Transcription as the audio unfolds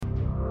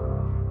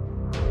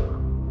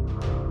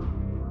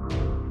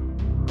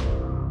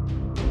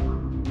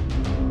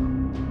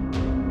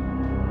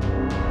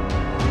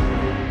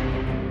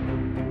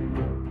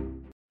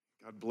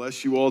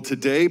Bless you all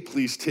today.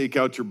 Please take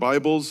out your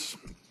Bibles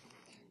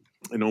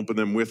and open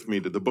them with me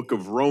to the book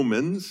of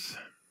Romans.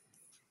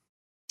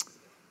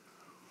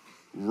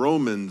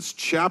 Romans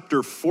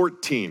chapter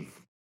 14.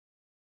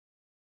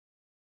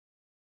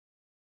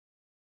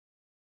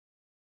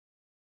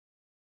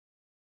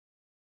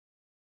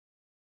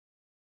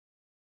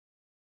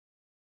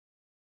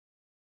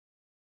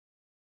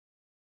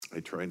 I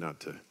try not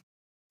to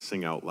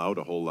sing out loud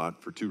a whole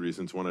lot for two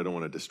reasons. One, I don't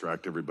want to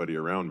distract everybody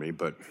around me,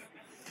 but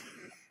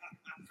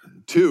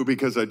two,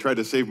 because I try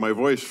to save my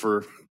voice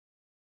for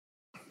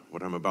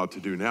what I'm about to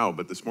do now.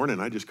 But this morning,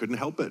 I just couldn't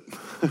help it.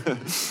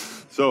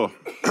 So,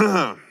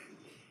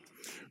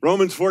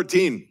 Romans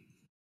 14.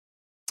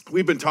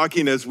 We've been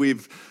talking as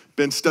we've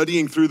been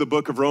studying through the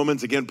book of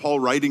Romans. Again, Paul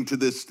writing to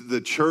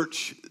the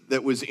church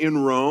that was in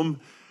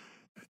Rome.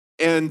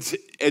 And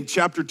in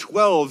chapter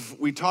 12,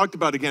 we talked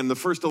about, again, the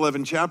first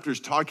 11 chapters,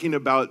 talking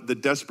about the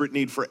desperate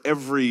need for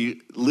every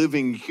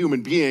living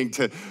human being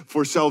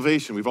for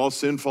salvation. We've all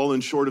sinned,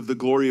 fallen short of the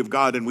glory of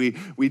God, and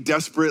we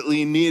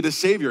desperately need a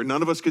Savior.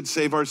 None of us could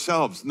save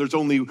ourselves. And there's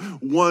only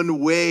one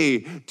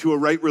way to a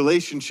right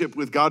relationship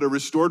with God, a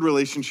restored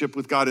relationship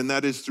with God, and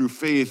that is through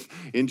faith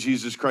in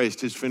Jesus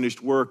Christ, his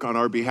finished work on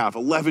our behalf.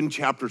 11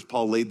 chapters,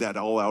 Paul laid that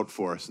all out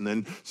for us. And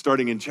then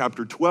starting in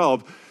chapter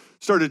 12,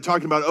 started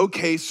talking about,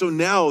 okay, so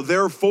now,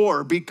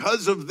 therefore,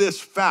 because of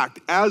this fact,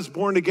 as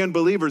born-again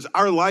believers,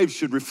 our lives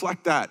should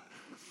reflect that.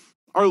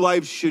 Our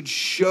lives should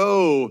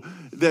show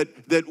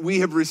that we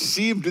have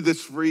received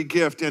this free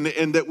gift and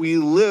that we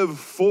live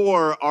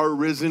for our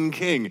risen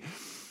King.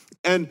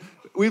 And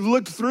we've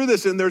looked through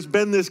this, and there's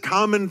been this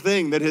common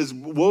thing that has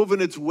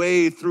woven its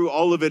way through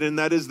all of it, and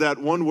that is that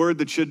one word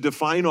that should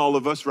define all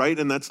of us, right?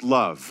 And that's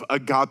love,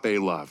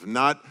 agape love,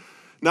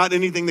 not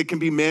anything that can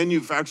be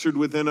manufactured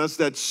within us,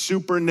 that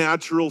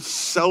supernatural,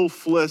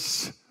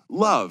 selfless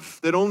love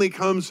that only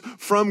comes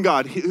from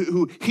God,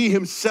 who he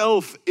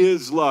himself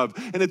is love.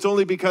 And it's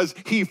only because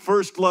he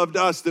first loved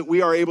us that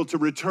we are able to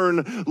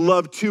return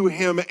love to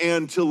him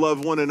and to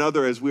love one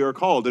another as we are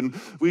called. And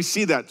we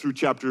see that through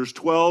chapters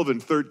 12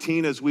 and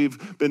 13 as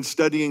we've been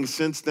studying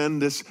since then,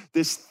 this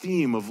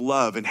theme of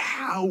love and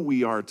how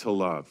we are to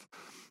love.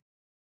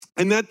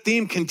 And that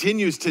theme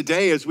continues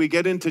today as we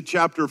get into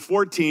chapter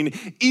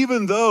 14,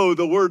 even though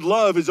the word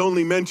love is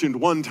only mentioned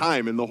one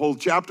time in the whole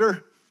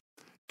chapter.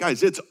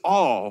 Guys, it's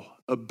all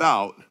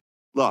about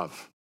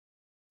love.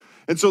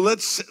 And so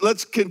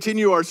let's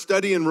continue our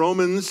study in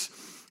Romans.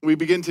 We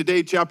begin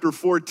today, chapter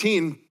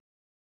 14,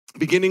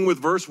 beginning with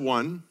verse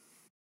 1.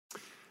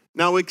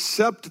 Now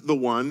accept the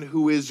one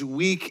who is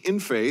weak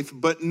in faith,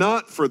 but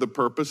not for the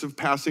purpose of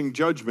passing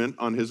judgment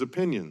on his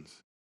opinions.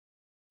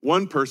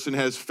 One person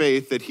has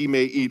faith that he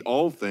may eat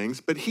all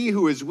things, but he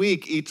who is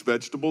weak eats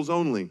vegetables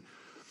only.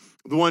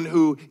 The one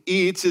who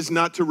eats is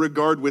not to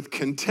regard with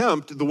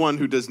contempt the one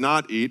who does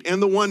not eat, and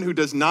the one who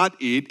does not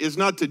eat is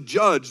not to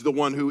judge the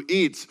one who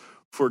eats,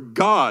 for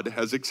God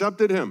has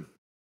accepted him.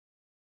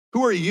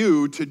 Who are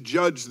you to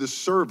judge the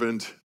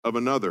servant of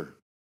another?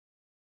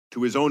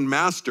 To his own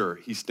master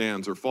he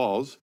stands or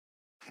falls,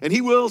 and he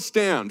will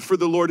stand, for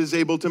the Lord is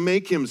able to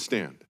make him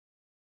stand.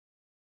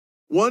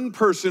 One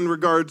person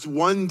regards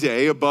one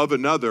day above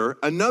another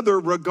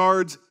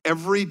regards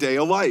every day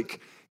alike.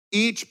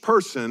 Each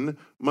person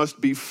must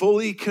be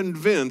fully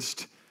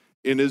convinced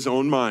in his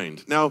own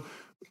mind. Now,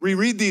 we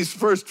read these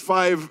first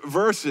 5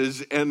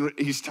 verses, and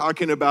he's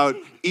talking about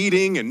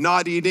eating and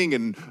not eating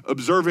and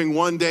observing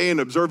one day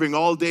and observing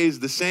all days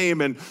the same.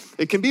 And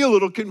it can be a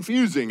little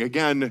confusing,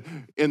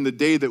 again, in the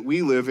day that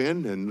we live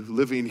in and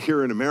living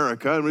here in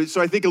America.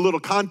 So I think a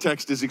little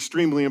context is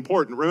extremely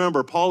important.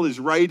 Remember, Paul is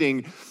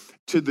writing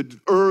to the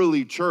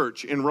early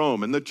church in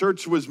Rome. And the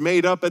church was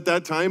made up at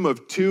that time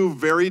of 2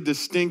 very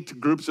distinct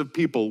groups of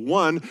people.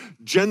 One,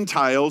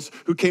 Gentiles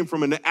who came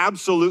from an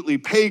absolutely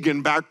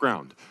pagan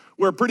background,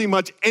 where pretty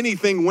much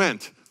anything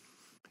went.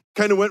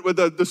 Kind of went with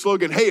the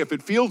slogan, hey, if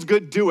it feels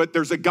good, do it.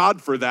 There's a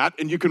God for that,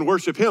 and you can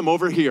worship him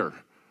over here.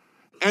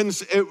 And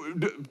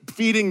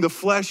feeding the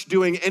flesh,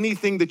 doing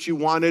anything that you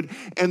wanted.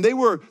 And they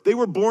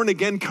were born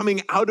again,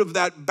 coming out of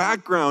that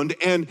background,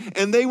 and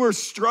they were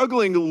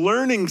struggling,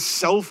 learning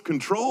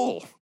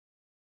self-control,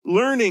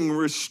 learning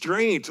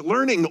restraint,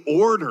 learning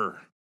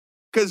order.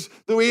 Because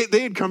the way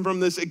they had come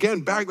from this,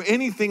 again, back,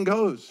 anything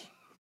goes.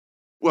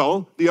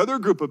 Well, the other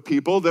group of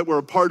people that were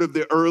a part of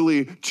the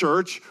early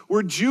church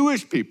were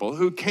Jewish people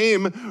who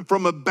came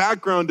from a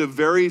background of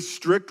very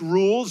strict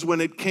rules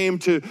when it came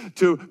to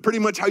pretty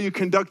much how you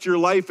conduct your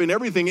life and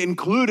everything,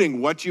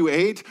 including what you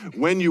ate,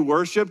 when you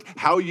worshiped,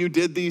 how you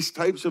did these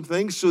types of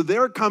things. So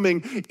they're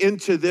coming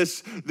into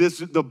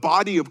the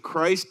body of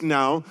Christ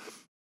now,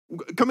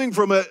 coming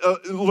from a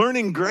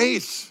learning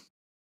grace,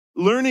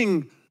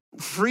 learning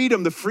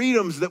freedom, the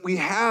freedoms that we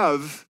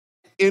have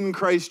in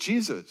Christ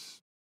Jesus.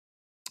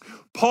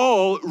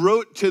 Paul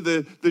wrote to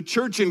the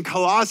church in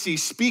Colossae,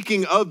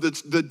 speaking of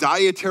the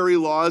dietary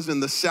laws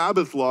and the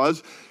Sabbath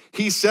laws.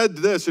 He said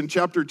this in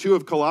chapter 2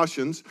 of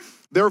Colossians,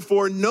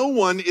 therefore no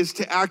one is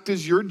to act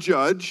as your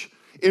judge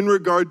in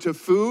regard to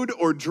food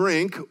or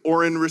drink,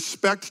 or in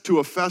respect to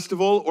a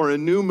festival or a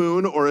new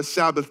moon or a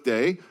Sabbath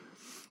day,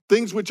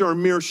 things which are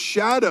mere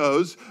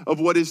shadows of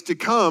what is to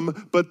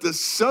come, but the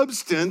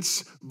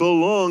substance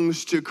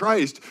belongs to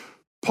Christ.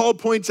 Paul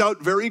points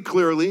out very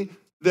clearly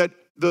that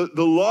the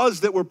laws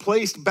that were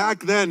placed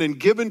back then and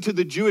given to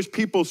the Jewish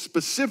people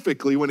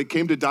specifically when it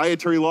came to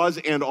dietary laws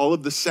and all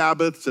of the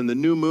Sabbaths and the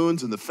new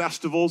moons and the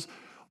festivals,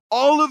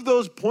 all of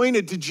those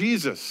pointed to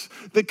Jesus,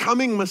 the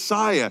coming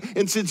Messiah.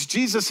 And since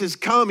Jesus has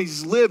come,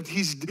 he's lived,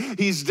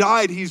 he's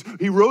died,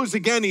 he rose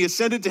again, he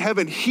ascended to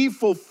heaven, he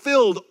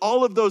fulfilled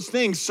all of those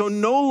things. So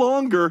no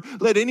longer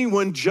let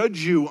anyone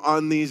judge you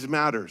on these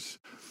matters.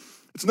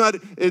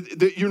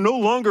 You're no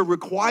longer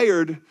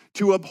required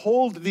to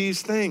uphold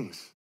these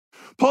things.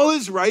 Paul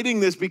is writing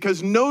this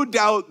because no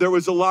doubt there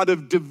was a lot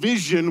of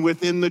division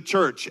within the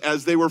church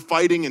as they were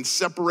fighting and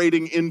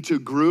separating into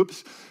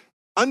groups.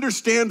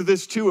 Understand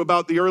this too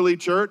about the early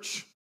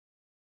church.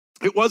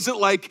 It wasn't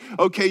like,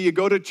 okay, you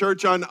go to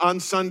church on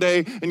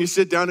Sunday and you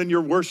sit down and you're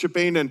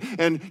worshiping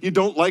and you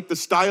don't like the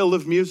style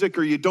of music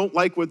or you don't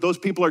like what those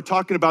people are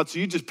talking about, so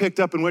you just picked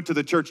up and went to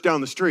the church down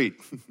the street.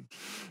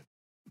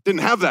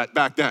 Didn't have that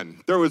back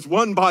then. There was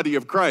one body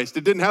of Christ.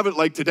 It didn't have it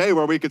like today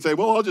where we could say,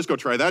 well, I'll just go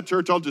try that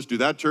church. I'll just do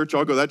that church.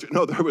 I'll go that church.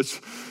 No, there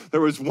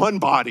was one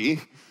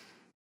body.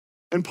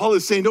 And Paul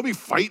is saying, don't be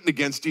fighting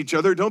against each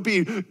other. Don't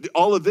be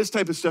all of this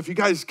type of stuff. You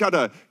guys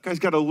gotta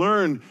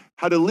learn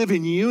how to live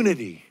in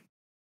unity.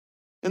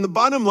 And the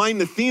bottom line,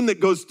 the theme that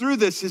goes through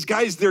this is,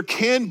 guys, there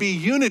can be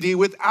unity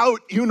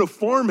without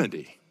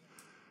uniformity.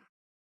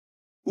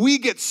 We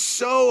get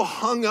so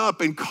hung up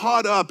and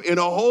caught up in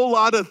a whole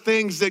lot of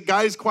things that,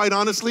 guys, quite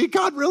honestly,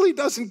 God really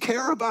doesn't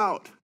care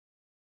about.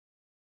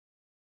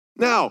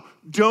 Now,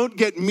 don't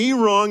get me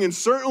wrong, and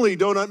certainly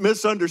don't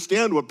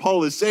misunderstand what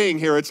Paul is saying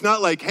here. It's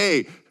not like,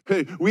 hey,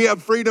 we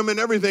have freedom and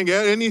everything,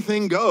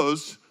 anything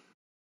goes.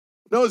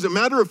 No, as a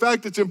matter of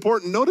fact, it's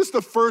important. Notice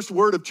the first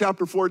word of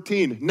chapter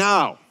 14,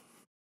 now.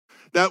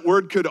 That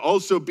word could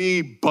also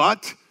be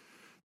but.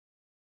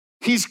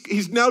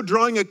 He's now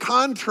drawing a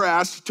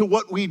contrast to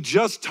what we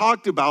just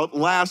talked about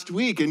last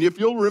week. And if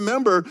you'll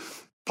remember,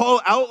 Paul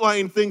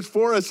outlined things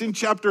for us in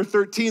chapter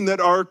 13 that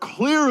are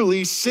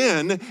clearly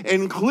sin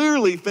and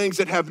clearly things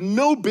that have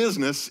no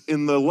business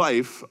in the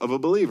life of a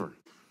believer.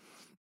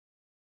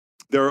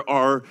 There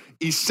are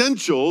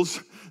essentials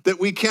that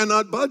we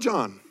cannot budge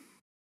on.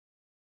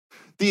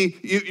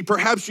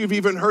 Perhaps you've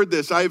even heard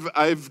this.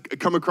 I've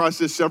come across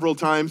this several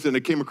times, and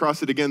I came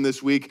across it again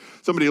this week.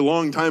 Somebody a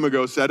long time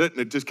ago said it, and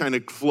it just kind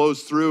of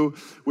flows through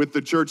with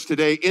the church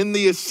today. In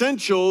the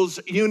essentials,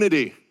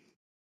 unity.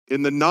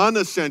 In the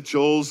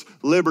non-essentials,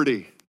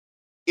 liberty.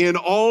 In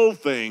all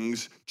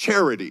things,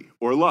 charity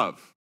or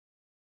love.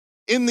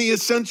 In the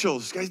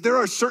essentials, guys, there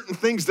are certain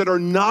things that are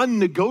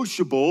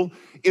non-negotiable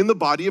in the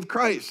body of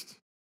Christ.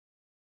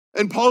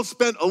 And Paul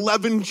spent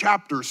 11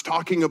 chapters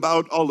talking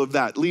about all of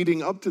that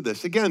leading up to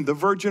this. Again, the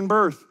virgin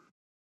birth,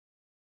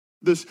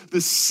 the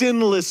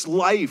sinless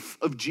life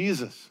of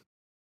Jesus,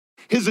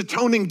 his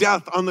atoning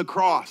death on the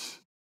cross,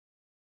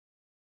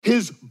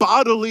 his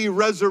bodily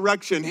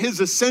resurrection, his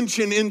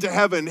ascension into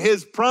heaven,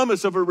 his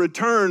promise of a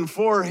return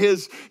for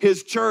his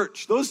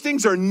church. Those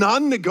things are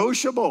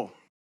non-negotiable.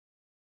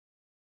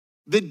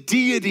 The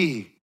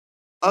deity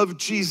of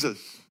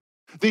Jesus,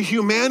 the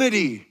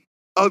humanity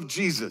of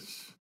Jesus,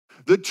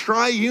 the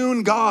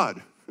triune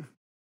God,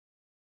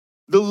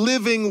 the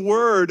living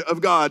word of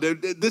God.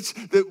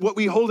 What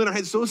we hold in our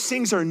hands, those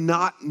things are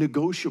not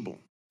negotiable.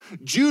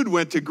 Jude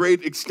went to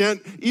great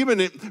extent,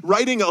 even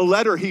writing a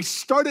letter. He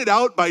started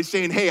out by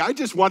saying, hey, I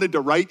just wanted to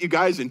write you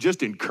guys and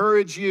just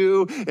encourage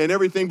you and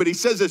everything. But he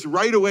says this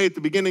right away at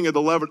the beginning of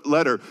the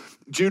letter,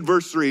 Jude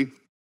verse 3,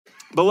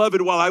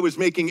 Beloved, while I was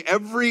making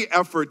every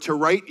effort to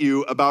write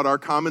you about our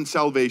common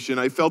salvation,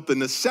 I felt the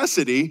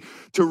necessity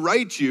to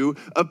write you,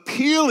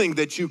 appealing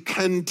that you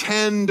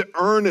contend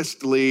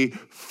earnestly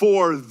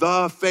for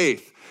the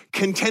faith.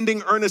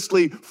 Contending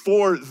earnestly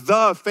for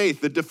the faith,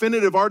 the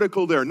definitive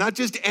article there, not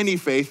just any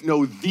faith,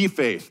 no, the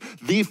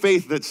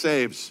faith that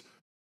saves.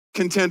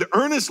 Contend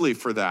earnestly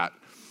for that,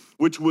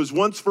 which was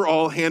once for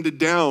all handed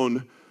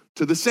down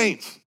to the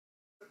saints.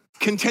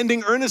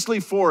 Contending earnestly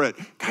for it.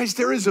 Guys,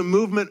 there is a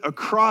movement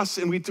across,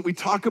 and we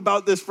talk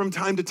about this from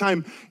time to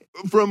time,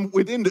 from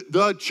within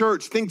the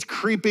church, things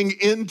creeping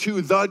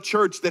into the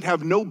church that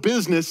have no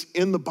business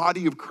in the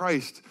body of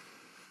Christ.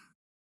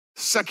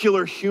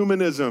 Secular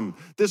humanism,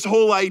 this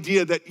whole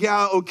idea that,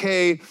 yeah,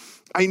 okay,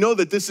 I know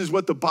that this is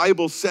what the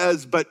Bible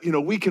says, but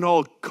we can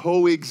all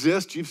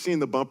coexist. You've seen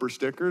the bumper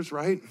stickers,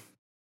 right?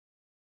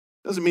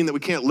 Doesn't mean that we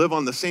can't live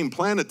on the same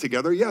planet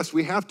together. Yes,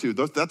 we have to.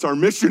 That's our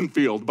mission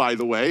field, by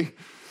the way.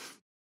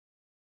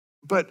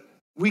 But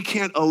we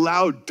can't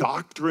allow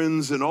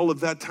doctrines and all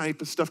of that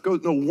type of stuff go.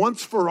 No,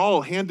 once for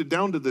all, handed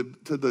down to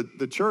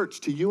the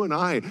church, to you and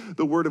I,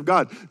 the word of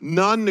God.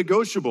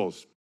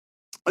 Non-negotiables,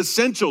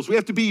 essentials. We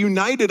have to be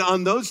united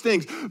on those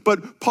things.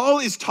 But Paul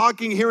is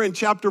talking here in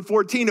chapter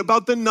 14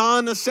 about the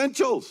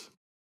non-essentials,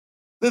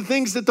 the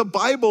things that the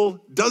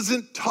Bible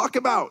doesn't talk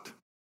about.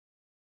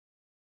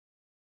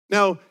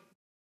 Now,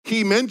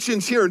 he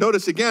mentions here,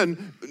 notice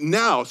again,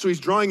 now, so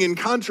he's drawing in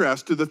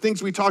contrast to the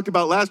things we talked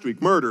about last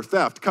week: murder,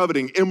 theft,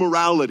 coveting,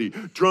 immorality,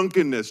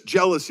 drunkenness,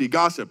 jealousy,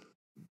 gossip.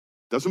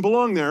 Doesn't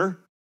belong there.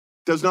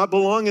 Does not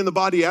belong in the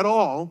body at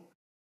all.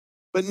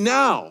 But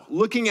now,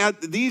 looking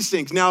at these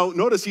things, now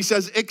notice he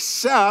says,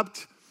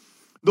 except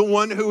the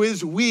one who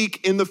is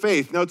weak in the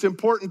faith. Now, it's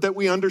important that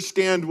we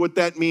understand what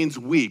that means,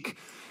 weak.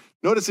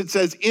 Notice it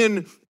says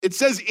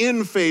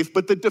in faith,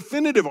 but the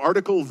definitive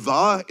article,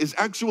 the, is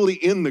actually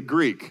in the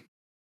Greek.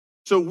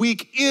 So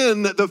weak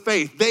in the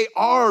faith. They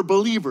are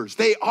believers.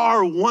 They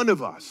are one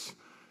of us.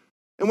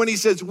 And when he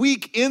says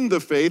weak in the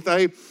faith,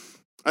 I'm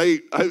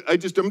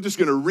just going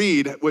to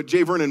read what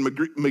J. Vernon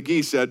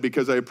McGee said,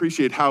 because I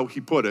appreciate how he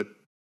put it.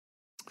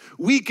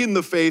 Weak in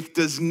the faith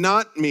does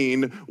not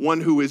mean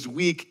one who is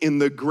weak in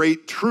the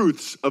great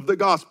truths of the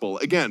gospel.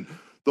 Again,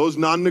 those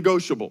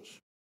non-negotiables.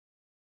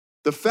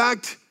 The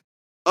fact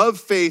of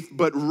faith,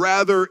 but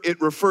rather it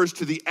refers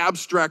to the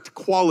abstract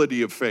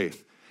quality of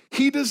faith.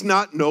 He does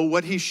not know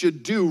what he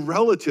should do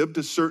relative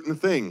to certain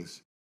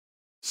things.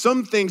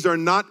 Some things are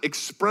not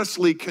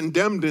expressly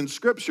condemned in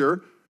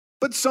Scripture,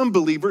 but some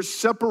believers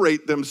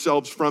separate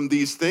themselves from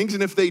these things,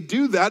 and if they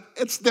do that,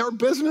 it's their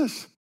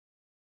business.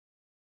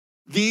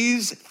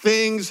 These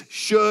things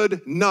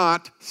should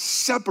not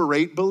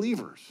separate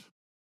believers.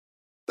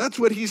 That's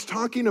what he's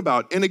talking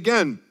about. And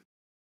again,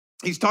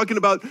 he's talking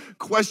about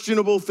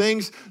questionable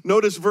things.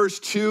 Notice verse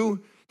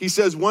 2. He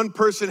says, one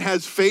person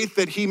has faith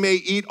that he may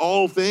eat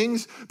all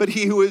things, but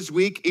he who is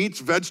weak eats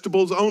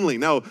vegetables only.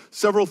 Now,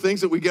 several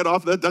things that we get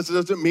off that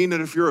doesn't mean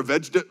that if you're a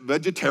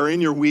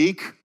vegetarian, you're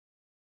weak.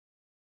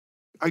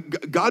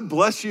 God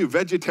bless you,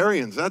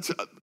 vegetarians. That's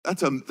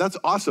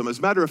awesome. As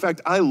a matter of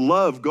fact, I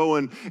love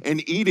going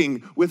and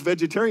eating with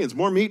vegetarians.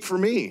 More meat for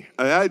me.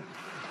 I'm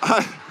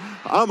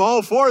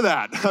all for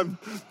that. I'm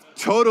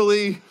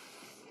totally.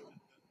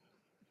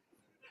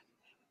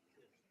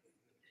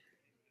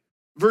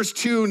 Verse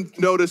 2,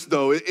 notice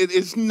though, it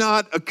is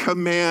not a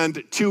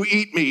command to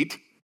eat meat.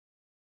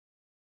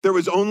 There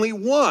was only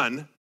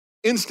one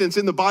instance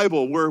in the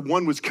Bible where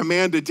one was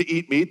commanded to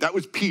eat meat. That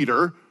was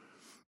Peter.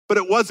 But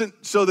it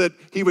wasn't so that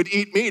he would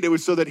eat meat. It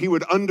was so that he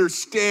would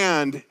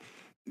understand.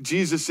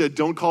 Jesus said,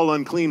 don't call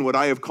unclean what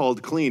I have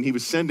called clean. He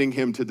was sending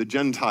him to the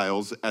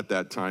Gentiles at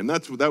that time.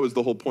 That was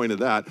the whole point of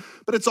that.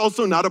 But it's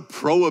also not a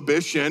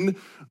prohibition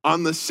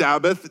on the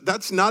Sabbath.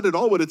 That's not at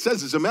all what it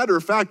says. As a matter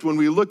of fact, when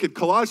we look at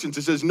Colossians,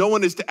 it says no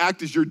one is to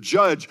act as your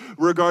judge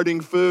regarding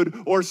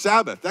food or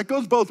Sabbath. That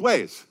goes both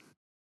ways.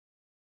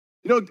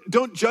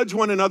 Don't judge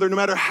one another no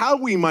matter how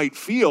we might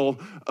feel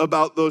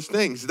about those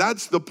things.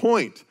 That's the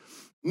point.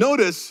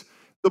 Notice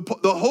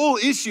the whole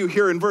issue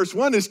here in verse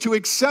 1 is to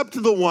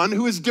accept the one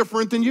who is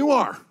different than you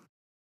are.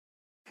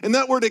 And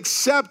that word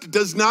accept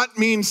does not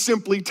mean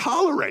simply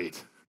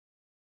tolerate.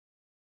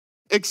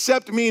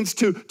 Accept means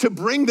to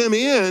bring them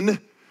in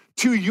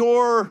to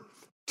your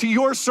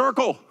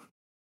circle.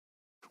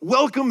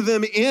 Welcome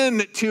them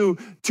in to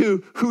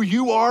who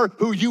you are,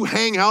 who you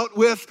hang out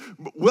with.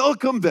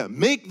 Welcome them.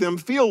 Make them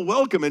feel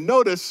welcome. And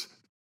notice,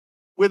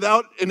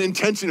 without an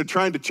intention of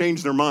trying to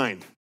change their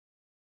mind.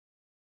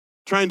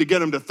 Trying to get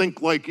them to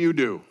think like you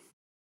do.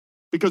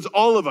 Because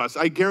all of us,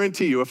 I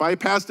guarantee you, if I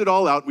passed it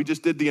all out, we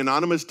just did the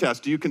anonymous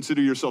test, do you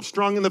consider yourself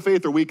strong in the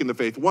faith or weak in the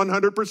faith?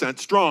 100%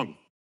 strong.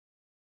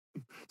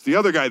 It's the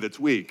other guy that's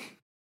weak.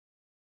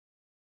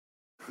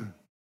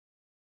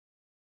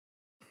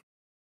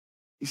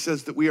 He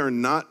says that we are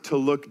not to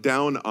look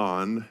down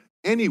on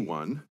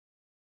anyone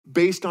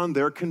based on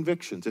their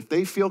convictions. If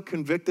they feel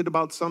convicted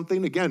about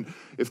something, again,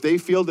 if they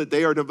feel that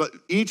they are,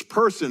 each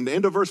person, the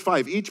end of verse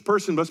 5, each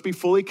person must be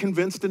fully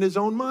convinced in his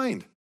own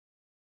mind.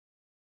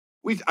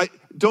 I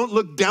don't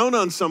look down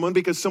on someone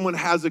because someone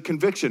has a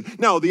conviction.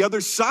 Now, the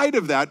other side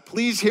of that,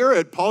 please hear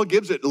it. Paul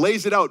gives it,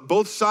 lays it out.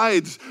 Both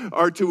sides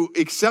are to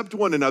accept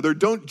one another.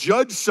 Don't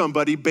judge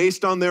somebody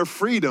based on their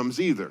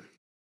freedoms either.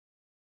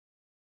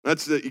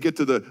 You get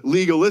to the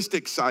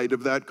legalistic side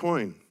of that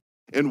coin.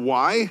 And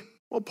why?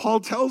 Well, Paul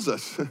tells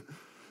us,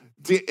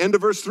 the end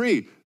of verse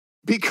 3,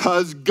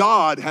 because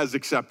God has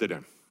accepted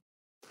him.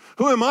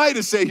 Who am I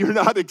to say you're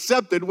not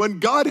accepted when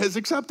God has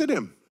accepted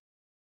him?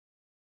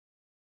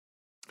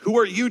 Who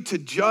are you to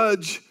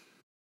judge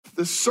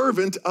the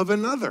servant of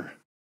another?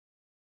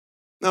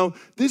 Now,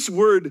 this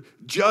word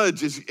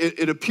judge,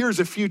 it appears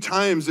a few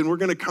times, and we're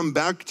going to come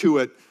back to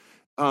it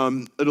a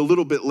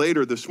little bit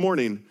later this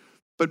morning,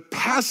 but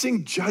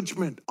passing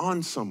judgment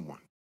on someone.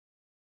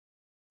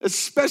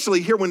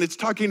 Especially here when it's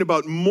talking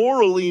about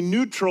morally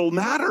neutral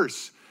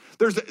matters.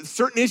 There's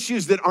certain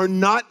issues that are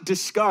not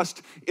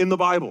discussed in the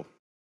Bible.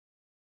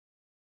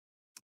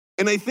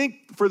 And I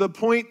think for the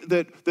point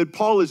that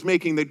Paul is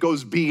making that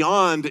goes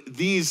beyond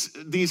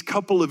these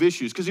couple of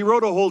issues, because he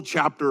wrote a whole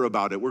chapter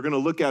about it. We're going to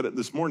look at it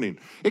this morning.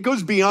 It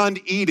goes beyond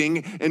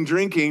eating and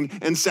drinking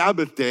and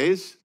Sabbath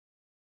days.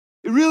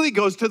 It really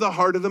goes to the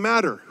heart of the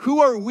matter.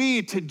 Who are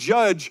we to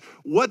judge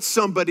what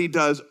somebody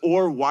does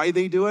or why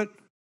they do it?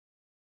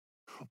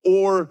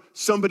 Or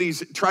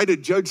try to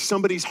judge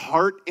somebody's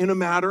heart in a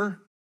matter?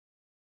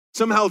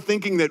 somehow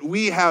thinking that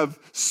we have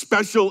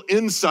special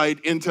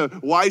insight into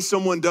why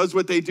someone does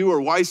what they do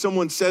or why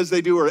someone says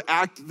they do or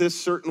act this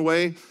certain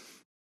way,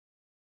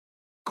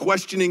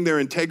 questioning their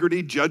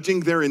integrity,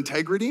 judging their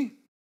integrity.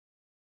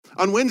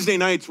 On Wednesday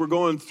nights, we're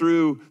going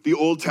through the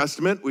Old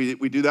Testament. We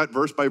do that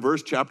verse by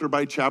verse, chapter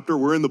by chapter.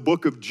 We're in the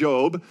book of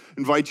Job.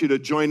 Invite you to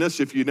join us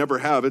if you never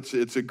have.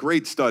 It's a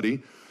great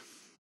study.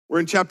 We were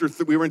in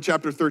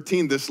chapter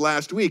 13 this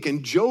last week,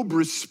 and Job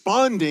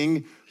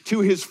responding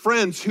to his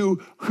friends who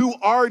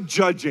are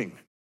judging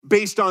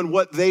based on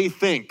what they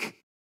think.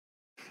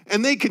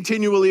 And they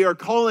continually are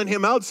calling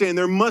him out, saying,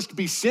 there must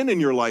be sin in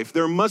your life.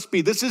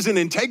 This is an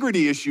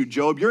integrity issue,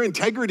 Job. Your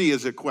integrity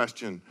is a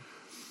question.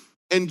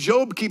 And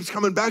Job keeps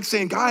coming back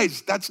saying,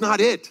 guys, that's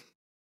not it.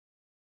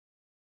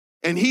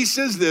 And he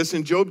says this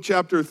in Job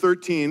chapter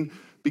 13,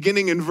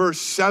 beginning in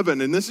verse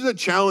 7. And this is a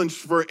challenge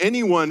for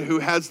anyone who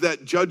has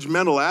that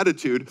judgmental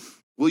attitude.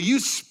 Will you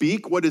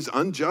speak what is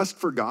unjust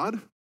for God?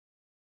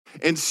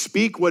 And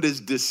speak what is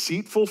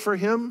deceitful for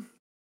him?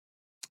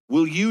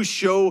 Will you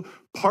show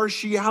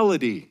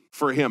partiality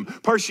for him?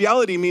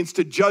 Partiality means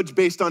to judge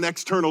based on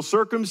external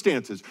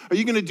circumstances. Are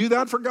you going to do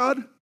that for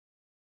God?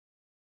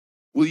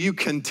 Will you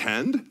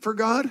contend for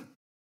God?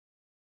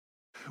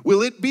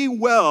 Will it be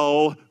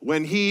well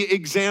when he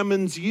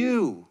examines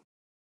you?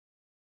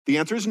 The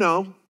answer is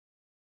no.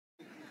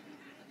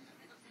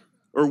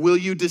 Or will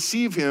you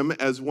deceive him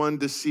as one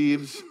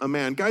deceives a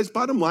man? Guys,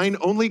 bottom line,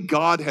 only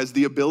God has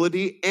the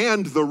ability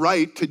and the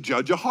right to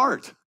judge a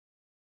heart.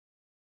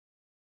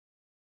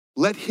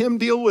 Let him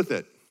deal with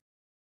it.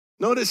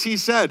 Notice he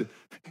said,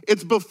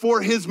 it's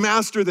before his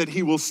master that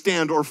he will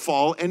stand or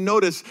fall. And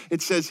notice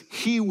it says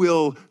he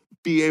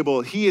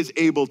is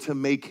able to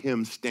make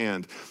him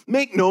stand.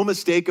 Make no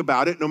mistake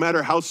about it, no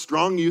matter how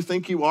strong you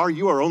think you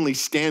are only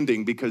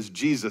standing because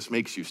Jesus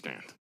makes you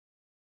stand.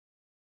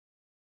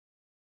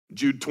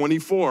 Jude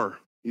 24,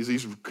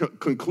 he's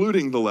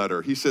concluding the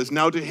letter. He says,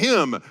 now to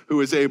him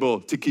who is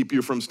able to keep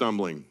you from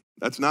stumbling.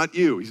 That's not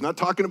you. He's not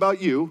talking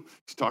about you.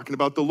 He's talking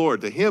about the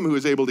Lord. To him who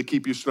is able to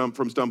keep you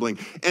from stumbling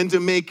and to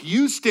make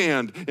you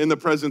stand in the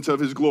presence of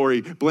his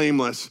glory,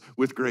 blameless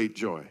with great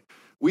joy.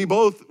 We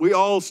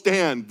all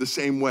stand the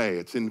same way.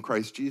 It's in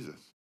Christ Jesus.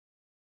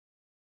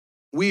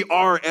 We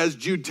are, as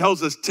Jude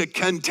tells us, to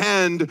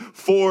contend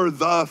for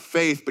the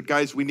faith. But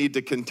guys, we need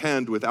to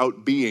contend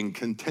without being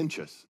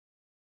contentious.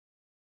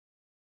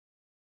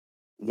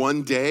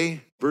 One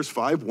day, verse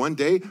 5, one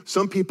day,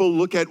 some people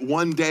look at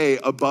one day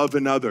above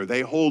another.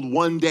 They hold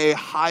one day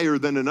higher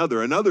than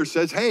another. Another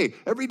says, hey,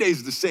 every day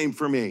is the same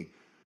for me.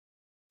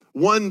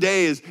 One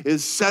day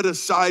is set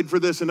aside for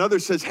this. Another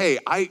says, hey,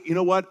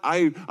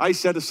 I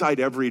set aside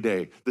every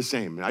day the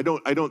same. I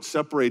don't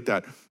separate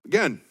that.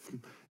 Again,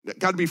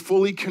 got to be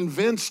fully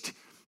convinced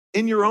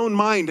in your own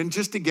mind. And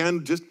just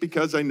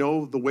because I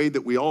know the way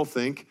that we all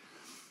think,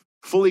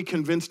 fully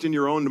convinced in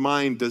your own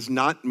mind does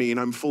not mean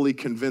I'm fully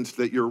convinced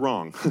that you're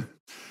wrong.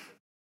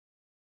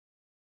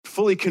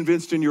 Fully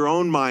convinced in your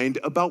own mind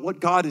about what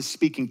God is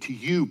speaking to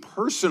you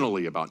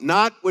personally about,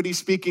 not what he's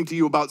speaking to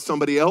you about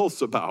somebody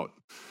else about.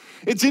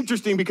 It's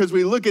interesting because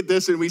we look at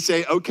this and we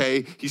say,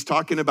 okay, he's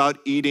talking about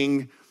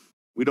eating.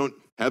 We don't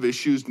have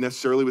issues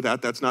necessarily with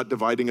that. That's not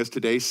dividing us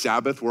today.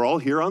 Sabbath, we're all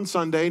here on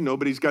Sunday.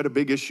 Nobody's got a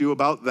big issue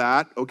about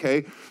that,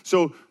 okay?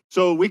 So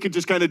we could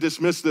just kind of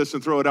dismiss this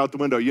and throw it out the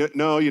window.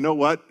 No, you know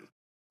what?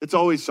 It's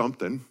always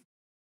something.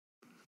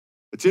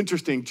 It's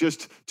interesting,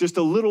 just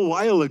a little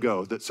while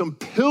ago, that some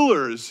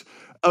pillars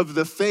of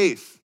the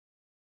faith,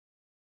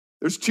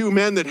 there's two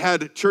men that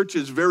had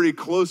churches very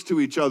close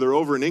to each other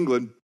over in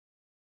England.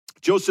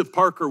 Joseph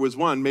Parker was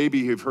one. Maybe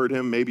you've heard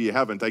him, maybe you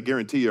haven't. I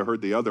guarantee you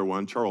heard the other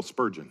one, Charles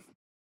Spurgeon.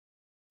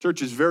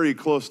 Churches very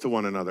close to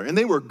one another. And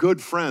they were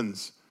good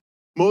friends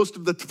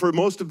for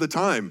most of the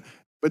time.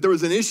 But there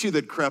was an issue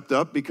that crept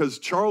up because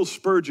Charles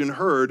Spurgeon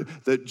heard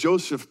that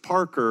Joseph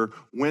Parker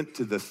went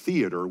to the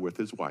theater with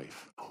his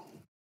wife.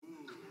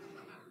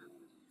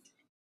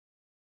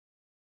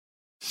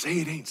 Say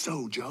it ain't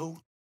so,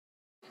 Joe.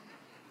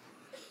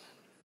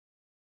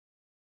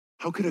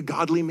 How could a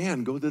godly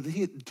man go to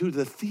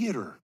the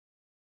theater?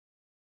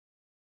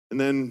 And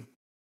then,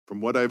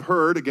 from what I've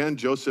heard, again,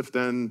 Joseph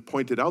then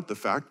pointed out the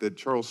fact that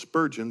Charles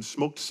Spurgeon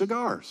smoked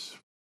cigars.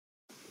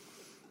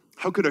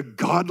 How could a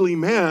godly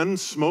man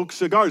smoke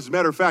cigars? As a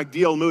matter of fact,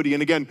 D.L. Moody,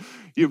 and again,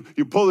 you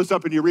pull this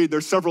up and you read,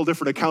 there's several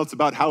different accounts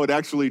about how it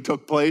actually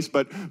took place,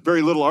 but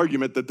very little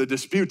argument that the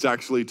disputes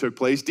actually took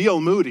place. D.L.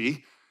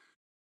 Moody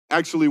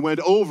actually went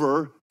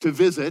over to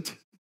visit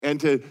and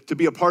to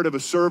be a part of a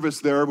service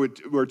there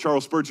where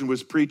Charles Spurgeon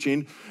was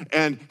preaching.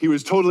 And he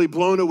was totally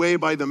blown away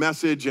by the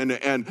message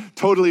and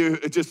totally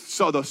just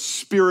saw the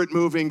Spirit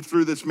moving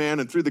through this man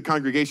and through the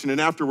congregation.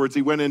 And afterwards,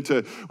 he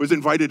was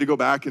invited to go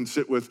back and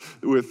sit with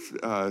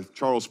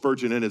Charles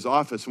Spurgeon in his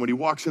office. And when he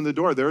walks in the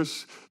door,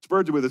 there's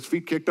Spurgeon with his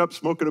feet kicked up,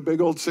 smoking a big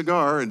old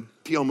cigar. And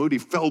D.L. Moody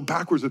fell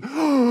backwards and,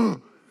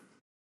 oh,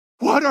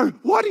 what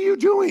are you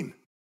doing?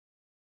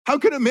 How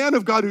could a man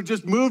of God who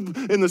just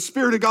moved in the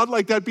Spirit of God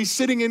like that be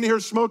sitting in here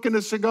smoking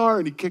a cigar?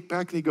 And he kicked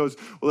back and he goes,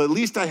 well, at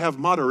least I have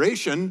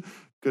moderation.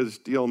 because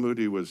D.L.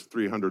 Moody was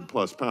 300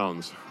 plus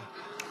pounds.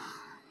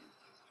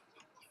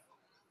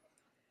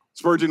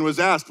 Spurgeon was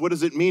asked, what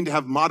does it mean to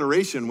have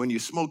moderation when you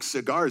smoke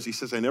cigars? He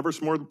says, I never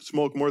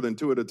smoke more than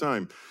 2 at a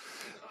time.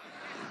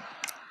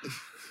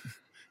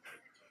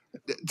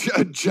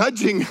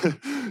 Judging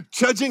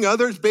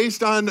others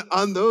based on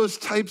those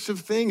types of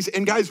things.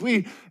 And guys,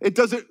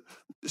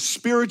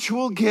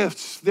 spiritual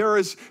gifts.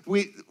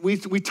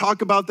 We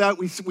talk about that.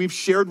 We've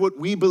shared what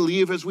we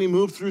believe as we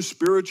move through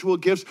spiritual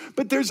gifts,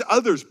 but there's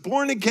others,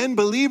 born again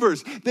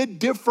believers, that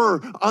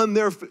differ on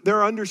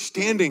their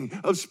understanding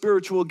of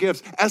spiritual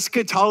gifts.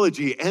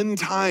 Eschatology, end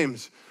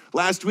times.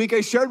 Last week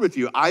I shared with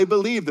you, I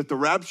believe that the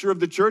rapture of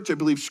the church, I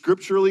believe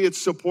scripturally it's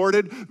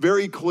supported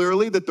very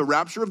clearly that the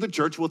rapture of the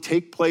church will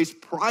take place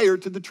prior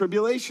to the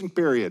tribulation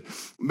period.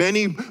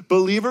 Many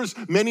believers,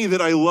 many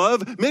that I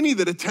love, many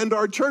that attend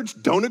our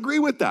church don't agree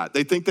with that.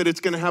 They think that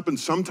it's going to happen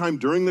sometime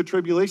during the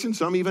tribulation,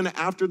 some even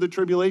after the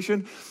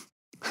tribulation.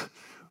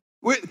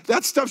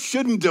 That stuff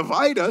shouldn't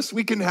divide us.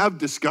 We can have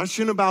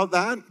discussion about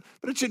that,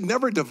 but it should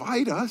never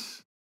divide us.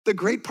 The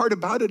great part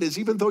about it is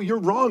even though you're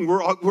wrong,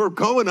 we're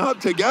going up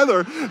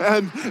together,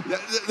 and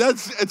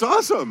it's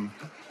awesome.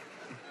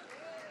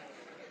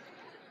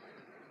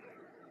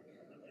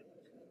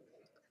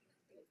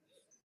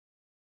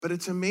 But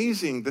it's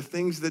amazing the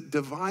things that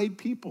divide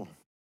people,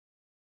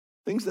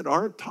 things that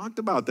aren't talked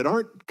about, that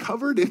aren't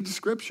covered in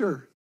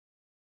Scripture.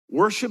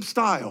 Worship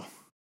style,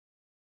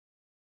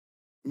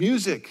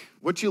 music,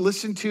 what you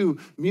listen to,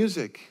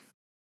 music.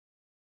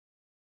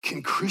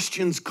 Can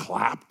Christians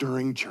clap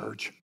during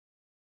church?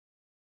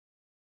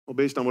 Well,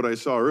 based on what I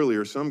saw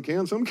earlier, some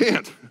can, some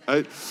can't.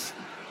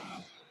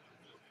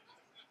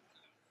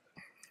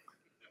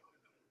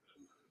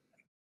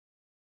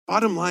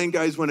 Bottom line,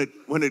 guys, when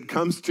it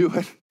comes to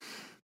it,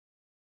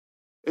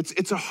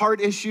 it's a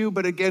heart issue,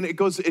 but again, it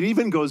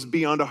even goes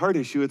beyond a heart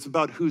issue. It's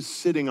about who's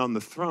sitting on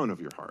the throne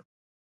of your heart.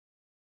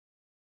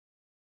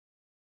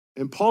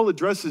 And Paul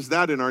addresses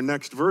that in our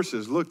next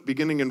verses. Look,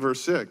 beginning in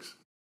verse 6.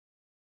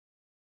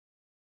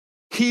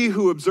 He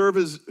who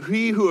observes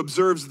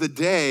the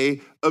day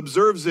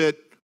observes it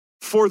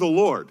for the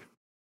Lord.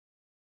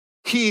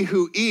 He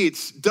who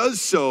eats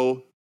does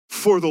so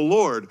for the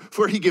Lord,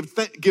 for he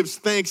gives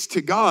thanks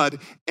to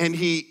God, and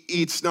he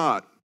eats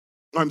not.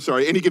 And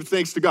he gives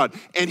thanks to God.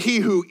 And he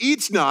who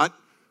eats not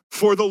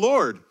for the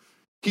Lord,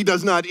 he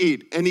does not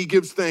eat, and he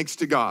gives thanks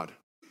to God.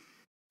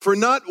 For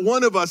not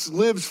one of us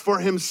lives for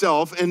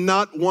himself, and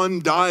not one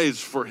dies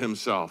for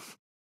himself.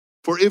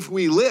 For if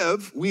we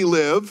live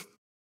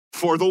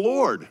for the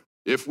Lord.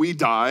 If we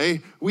die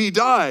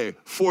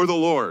for the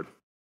Lord.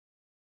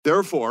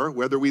 Therefore,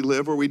 whether we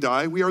live or we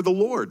die, we are the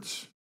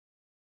Lord's.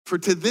 For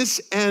to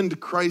this end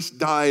Christ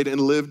died and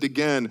lived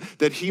again,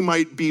 that he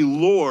might be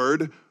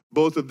Lord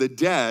both of the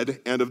dead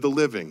and of the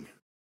living.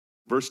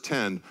 Verse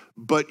 10,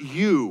 but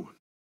you,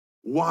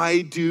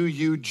 why do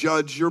you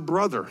judge your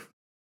brother?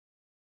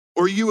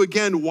 Or you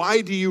again,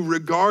 why do you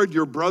regard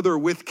your brother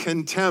with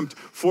contempt?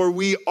 For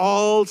we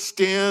all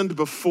stand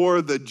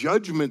before the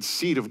judgment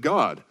seat of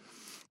God.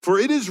 For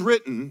it is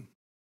written,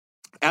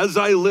 as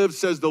I live,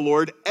 says the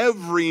Lord,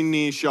 every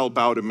knee shall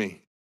bow to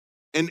me,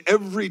 and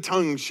every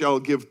tongue shall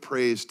give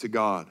praise to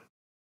God.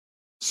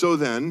 So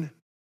then,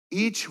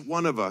 each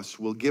one of us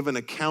will give an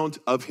account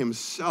of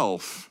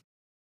himself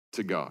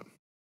to God.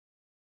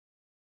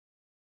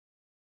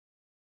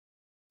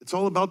 It's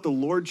all about the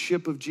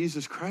lordship of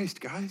Jesus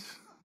Christ, guys.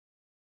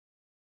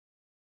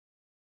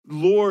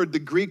 Lord, the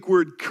Greek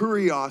word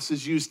kurios,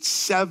 is used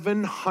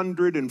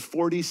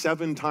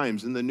 747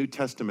 times in the New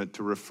Testament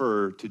to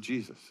refer to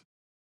Jesus.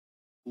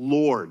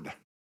 Lord.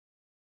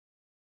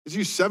 It's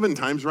used 7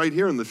 times right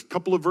here in the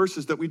couple of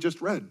verses that we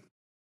just read.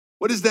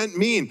 What does that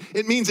mean?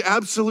 It means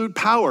absolute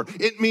power.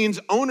 It means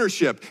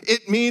ownership.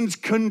 It means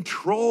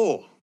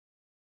control.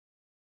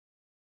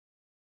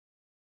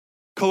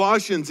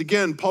 Colossians,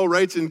 again, Paul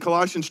writes in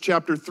Colossians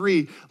chapter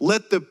 3,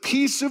 let the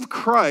peace of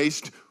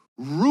Christ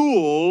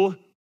rule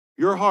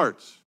your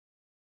hearts,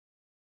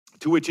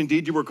 to which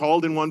indeed you were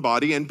called in one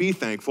body, and be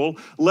thankful.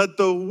 Let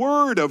the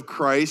word of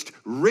Christ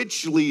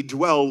richly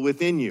dwell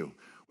within you,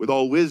 with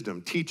all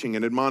wisdom, teaching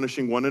and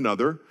admonishing one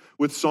another,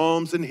 with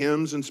psalms and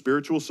hymns and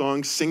spiritual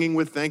songs, singing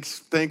with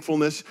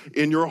thankfulness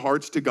in your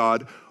hearts to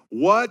God.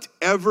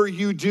 Whatever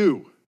you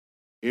do,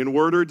 in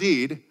word or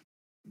deed,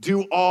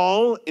 do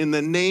all in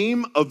the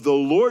name of the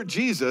Lord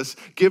Jesus,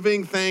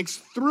 giving thanks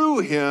through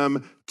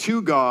him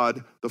to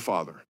God the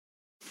Father.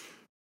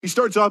 He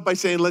starts off by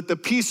saying, let the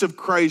peace of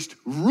Christ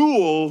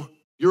rule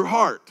your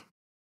heart.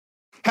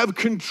 Have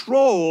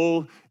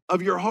control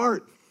of your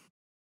heart.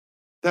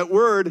 That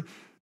word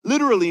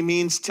literally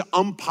means to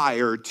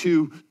umpire,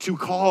 to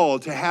call,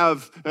 to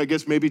have, I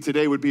guess maybe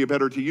today would be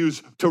better to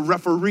use, to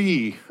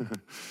referee,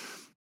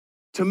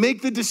 to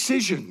make the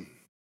decision,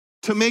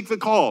 to make the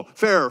call,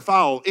 fair,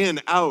 foul, in,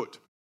 out.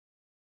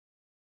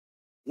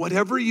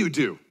 Whatever you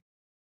do.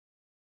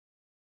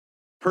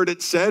 Heard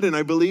it said, and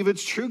I believe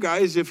it's true,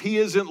 guys, if he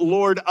isn't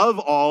Lord of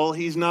all,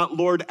 he's not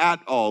Lord at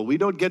all. We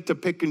don't get to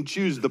pick and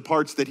choose the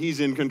parts that he's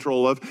in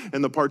control of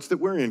and the parts that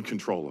we're in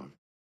control of.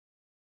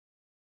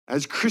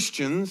 As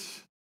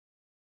Christians,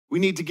 we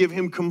need to give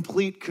him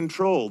complete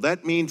control.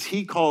 That means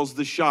he calls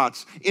the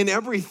shots in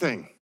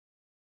everything.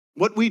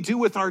 What we do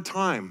with our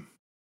time.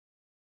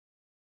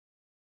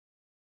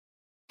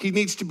 He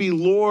needs to be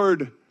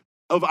Lord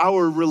of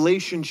our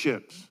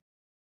relationships.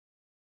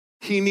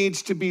 He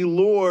needs to be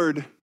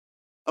Lord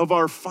of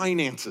our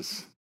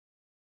finances.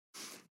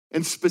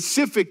 And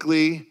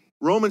specifically,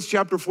 Romans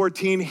chapter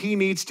 14, he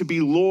needs to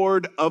be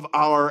Lord of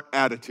our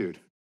attitude.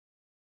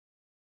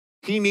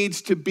 He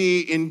needs to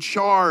be in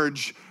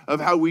charge of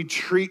how we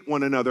treat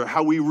one another,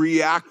 how we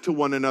react to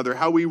one another,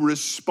 how we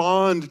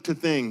respond to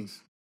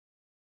things.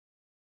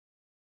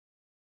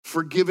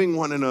 Forgiving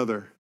one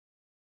another,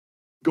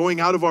 going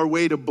out of our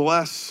way to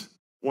bless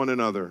one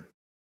another.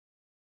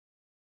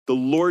 The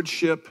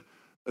lordship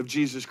of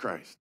Jesus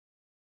Christ.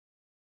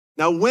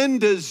 Now, when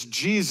does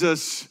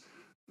Jesus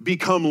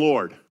become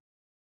Lord?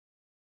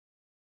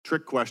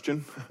 Trick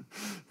question.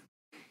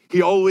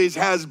 He always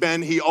has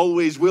been, he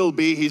always will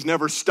be, he's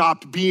never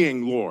stopped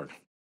being Lord.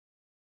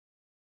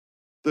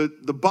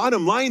 The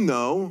bottom line,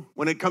 though,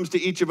 when it comes to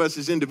each of us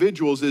as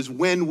individuals, is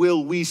when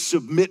will we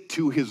submit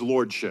to his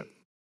lordship?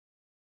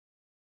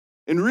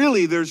 And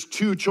really, there's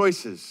two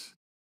choices.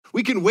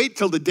 We can wait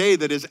till the day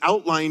that is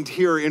outlined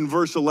here in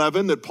verse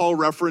 11 that Paul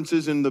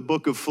references in the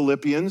book of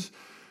Philippians,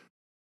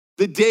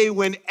 the day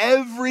when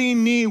every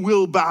knee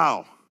will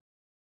bow,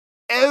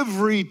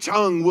 every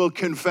tongue will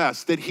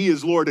confess that he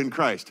is Lord in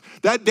Christ.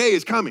 That day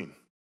is coming.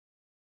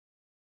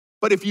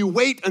 But if you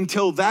wait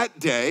until that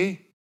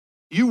day,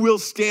 you will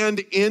stand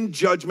in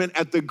judgment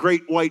at the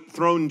great white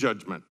throne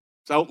judgment.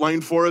 It's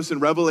outlined for us in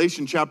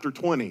Revelation chapter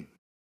 20.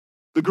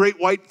 The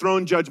great white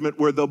throne judgment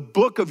where the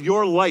book of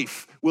your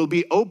life will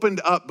be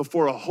opened up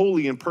before a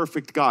holy and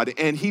perfect God,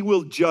 and he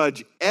will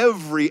judge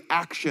every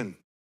action,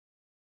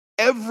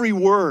 every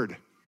word,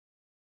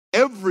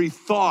 every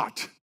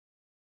thought,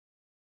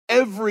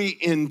 every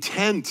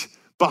intent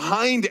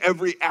behind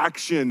every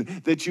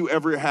action that you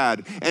ever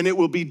had, and it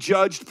will be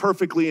judged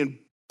perfectly. And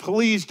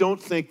please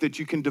don't think that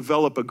you can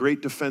develop a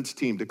great defense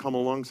team to come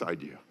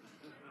alongside you.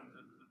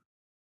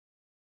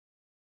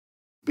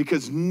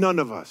 Because none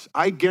of us,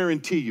 I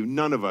guarantee you,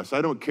 none of us,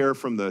 I don't care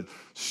from the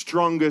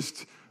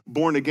strongest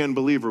born-again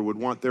believer would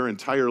want their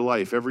entire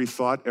life, every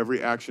thought,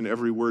 every action,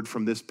 every word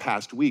from this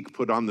past week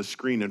put on the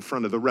screen in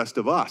front of the rest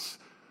of us,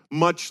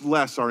 much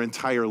less our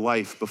entire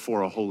life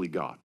before a holy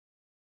God.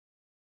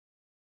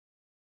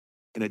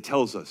 And it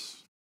tells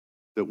us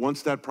that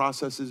once that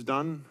process is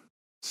done,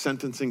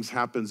 sentencing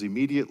happens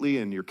immediately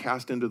and you're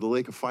cast into the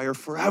lake of fire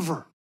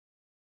forever,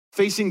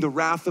 facing the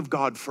wrath of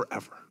God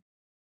forever.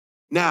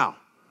 Now,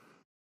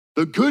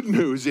 the good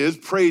news is,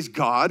 praise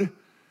God,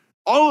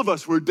 all of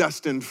us were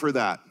destined for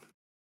that.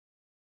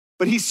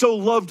 But he so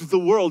loved the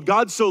world,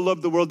 God so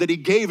loved the world that he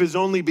gave his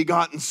only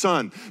begotten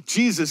son.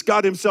 Jesus,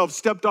 God himself,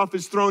 stepped off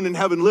his throne in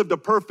heaven, lived a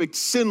perfect,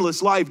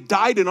 sinless life,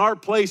 died in our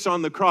place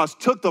on the cross,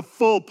 took the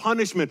full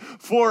punishment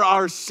for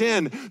our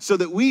sin so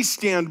that we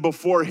stand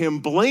before him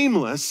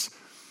blameless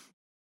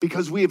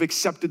because we have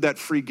accepted that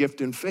free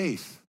gift in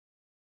faith.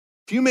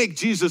 If you make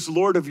Jesus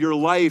Lord of your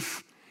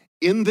life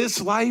in this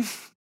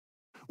life,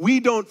 we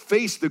don't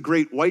face the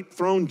great white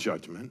throne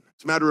judgment.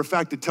 As a matter of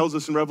fact, it tells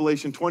us in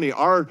Revelation 20,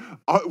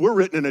 we're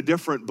written in a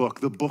different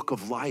book, the book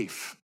of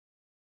life.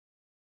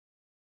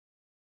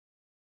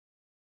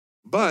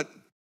 But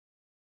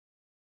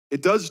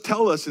it does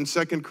tell us in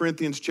 2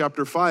 Corinthians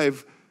chapter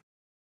 5,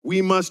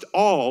 we must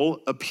all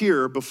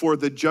appear before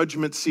the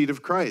judgment seat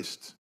of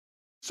Christ,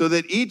 so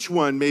that each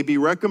one may be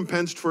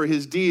recompensed for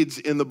his deeds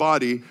in the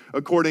body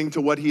according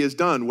to what he has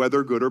done,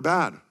 whether good or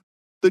bad.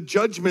 The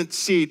judgment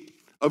seat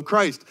of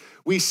Christ.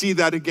 We see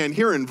that again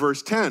here in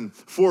verse 10.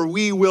 For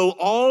we will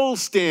all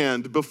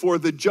stand before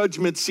the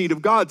judgment seat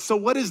of God. So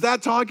what is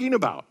that talking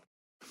about?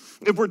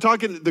 If we're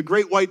talking the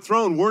great white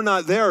throne, we're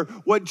not there.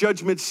 What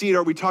judgment seat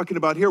are we talking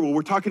about here? Well,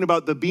 we're talking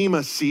about the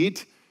Bema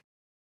seat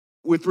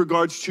with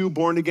regards to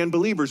born-again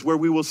believers, where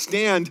we will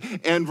stand,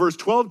 and verse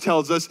 12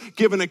 tells us,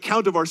 give an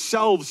account of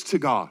ourselves to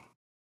God.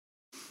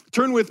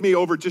 Turn with me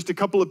over just a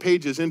couple of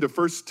pages into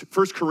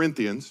 1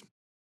 Corinthians.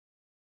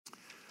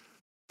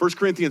 1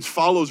 Corinthians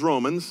follows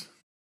Romans.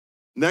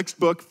 Next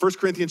book, 1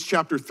 Corinthians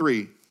chapter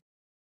 3.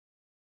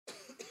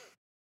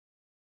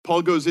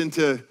 Paul goes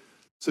into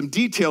some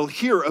detail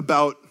here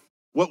about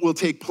what will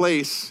take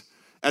place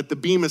at the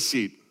Bema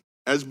seat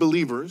as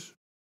believers.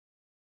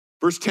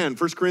 Verse 10,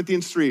 1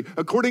 Corinthians 3,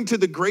 according to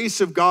the grace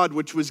of God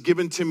which was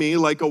given to me,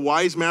 like a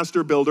wise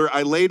master builder,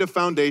 I laid a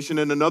foundation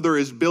and another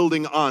is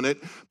building on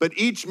it, but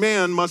each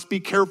man must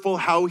be careful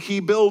how he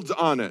builds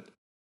on it.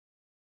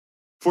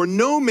 For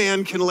no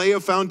man can lay a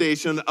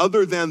foundation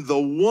other than the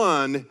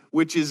one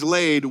which is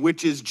laid,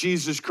 which is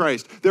Jesus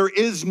Christ. There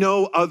is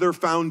no other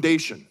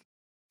foundation.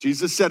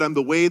 Jesus said, I'm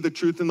the way, the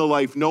truth, and the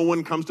life. No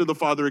one comes to the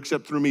Father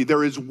except through me.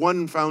 There is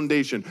one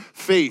foundation,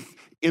 faith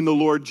in the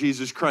Lord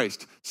Jesus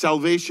Christ.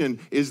 Salvation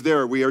is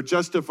there. We are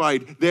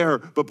justified there.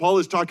 But Paul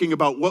is talking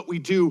about what we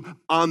do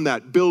on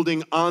that,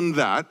 building on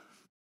that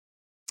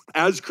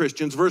as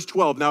Christians. Verse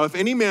 12, now if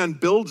any man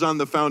builds on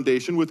the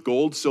foundation with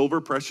gold, silver,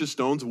 precious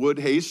stones, wood,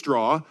 hay,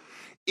 straw,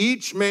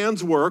 Each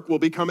man's work will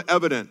become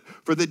evident,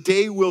 for the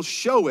day will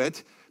show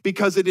it,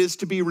 because it is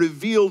to be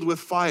revealed with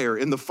fire,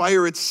 and the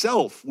fire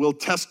itself will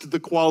test the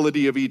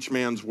quality of each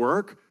man's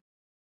work.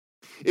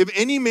 If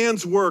any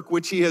man's work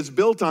which he has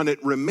built on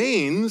it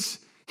remains,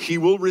 he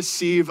will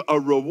receive a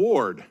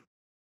reward.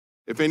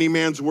 If any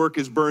man's work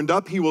is burned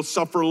up, he will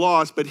suffer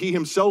loss, but he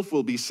himself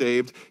will be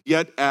saved,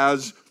 yet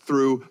as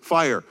through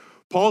fire.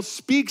 Paul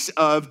speaks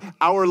of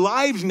our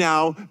lives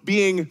now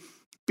being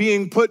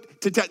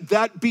put to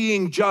that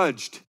being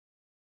judged.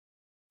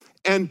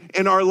 And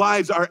our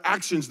lives, our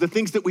actions, the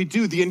things that we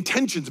do, the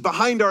intentions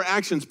behind our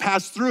actions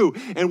pass through.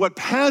 And what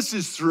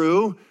passes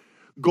through,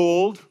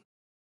 gold,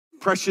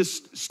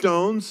 precious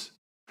stones,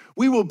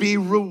 we will be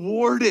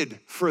rewarded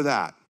for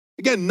that.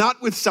 Again,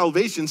 not with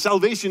salvation.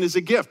 Salvation is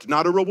a gift,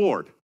 not a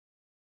reward.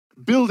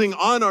 Building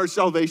on our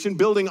salvation,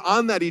 building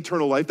on that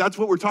eternal life, that's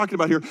what we're talking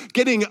about here,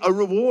 getting a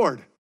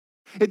reward.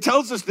 It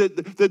tells us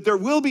that there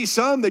will be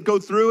some that go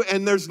through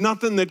and there's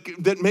nothing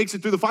that makes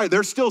it through the fire.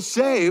 They're still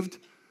saved,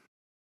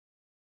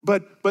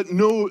 but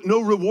no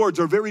rewards,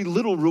 or very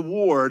little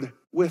reward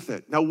with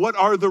it. Now, what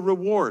are the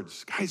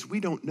rewards? Guys, we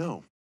don't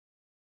know.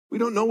 We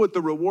don't know what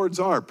the rewards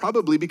are,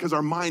 probably because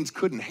our minds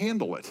couldn't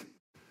handle it.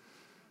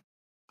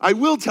 I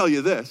will tell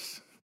you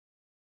this.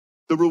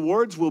 The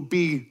rewards will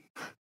be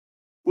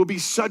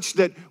such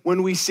that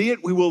when we see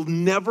it, we will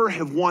never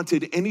have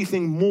wanted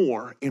anything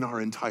more in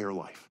our entire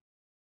life.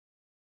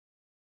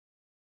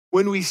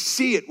 When we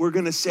see it, we're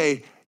going to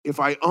say, if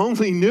I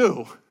only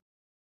knew.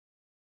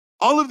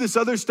 All of this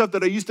other stuff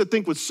that I used to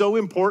think was so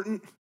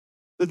important,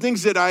 the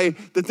things that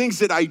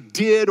I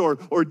did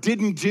or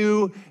didn't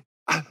do,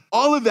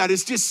 all of that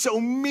is just so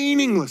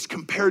meaningless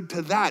compared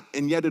to that,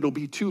 and yet it'll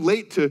be too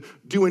late to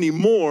do any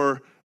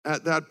more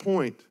at that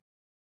point.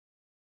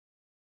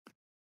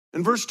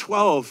 In verse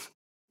 12,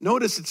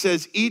 notice it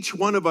says, each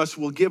one of us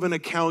will give an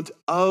account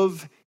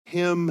of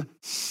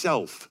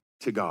himself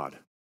to God.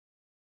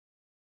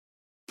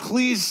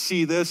 Please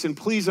see this and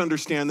please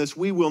understand this.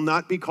 We will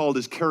not be called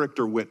as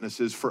character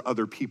witnesses for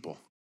other people.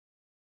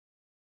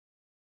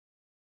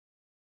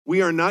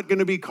 We are not going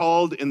to be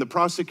called in the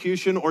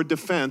prosecution or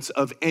defense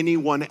of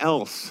anyone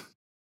else.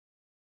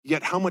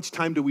 Yet how much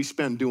time do we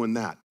spend doing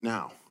that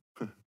now?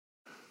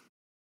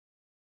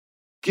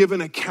 Give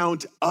an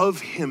account of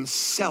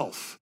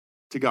himself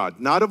to God,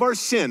 not of our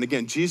sin.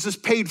 Again, Jesus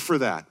paid for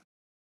that,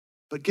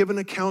 but give an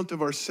account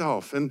of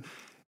ourselves. And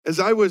as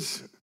I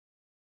was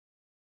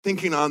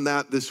thinking on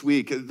that this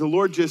week, the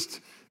Lord just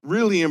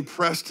really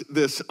impressed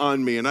this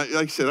on me. And like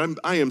I said,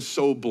 I am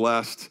so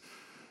blessed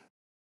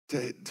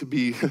to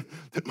be,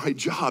 that my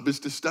job is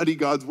to study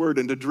God's word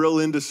and to drill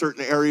into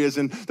certain areas.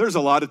 And there's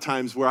a lot of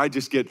times where I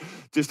just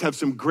have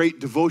some great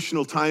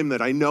devotional time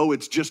that I know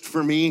it's just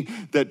for me,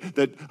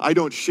 that I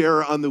don't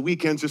share on the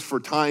weekends just for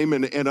time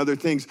and other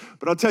things.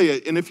 But I'll tell you,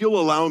 and if you'll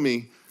allow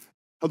me,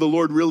 how the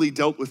Lord really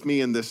dealt with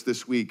me in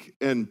this week.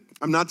 And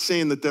I'm not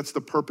saying that that's the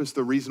purpose,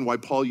 the reason why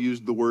Paul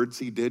used the words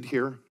he did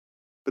here,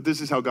 but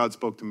this is how God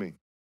spoke to me.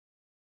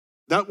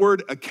 That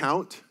word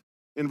account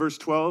in verse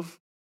 12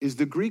 is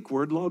the Greek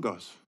word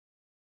logos.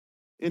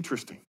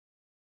 Interesting.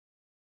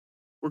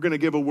 We're going to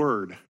give a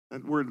word.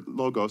 That word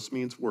logos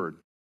means word.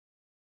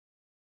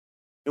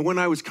 And when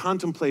I was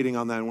contemplating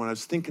on that, and when I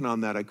was thinking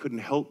on that, I couldn't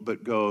help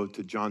but go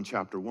to John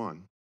chapter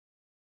 1,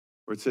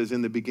 where it says,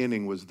 in the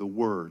beginning was the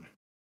Word,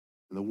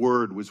 and the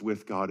Word was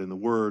with God, and the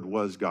Word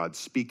was God.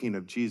 Speaking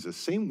of Jesus.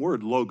 Same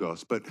word,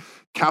 logos, but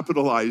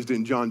capitalized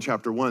in John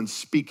chapter 1,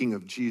 speaking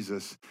of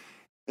Jesus.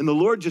 And the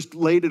Lord just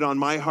laid it on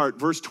my heart.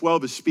 Verse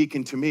 12 is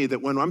speaking to me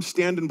that when I'm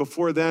standing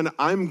before then,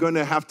 I'm going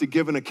to have to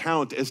give an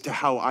account as to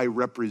how I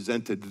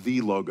represented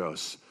the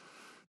logos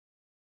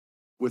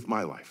with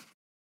my life.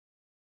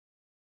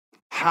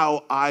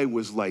 How I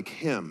was like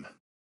him.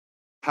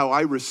 How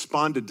I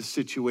responded to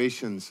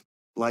situations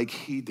like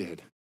he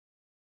did.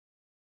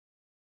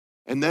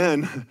 And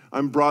then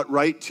I'm brought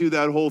right to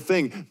that whole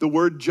thing. The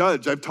word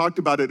judge, I've talked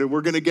about it, and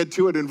we're going to get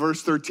to it in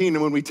verse 13.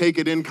 And when we take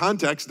it in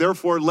context,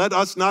 therefore, let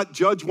us not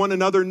judge one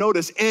another,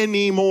 notice,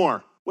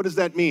 anymore. What does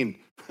that mean?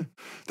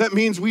 That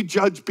means we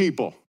judge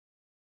people.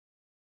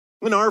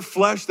 In our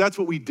flesh, that's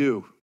what we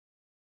do.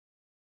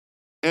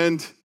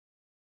 And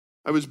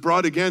I was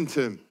brought again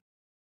to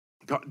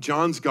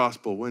John's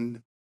gospel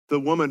when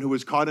the woman who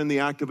was caught in the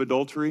act of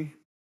adultery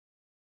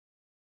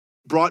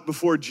brought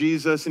before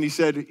Jesus, and he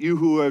said, you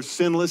who are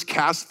sinless,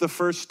 cast the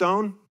first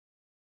stone.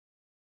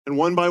 And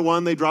one by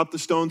one, they dropped the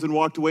stones and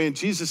walked away. And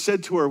Jesus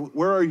said to her,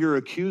 where are your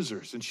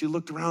accusers? And she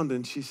looked around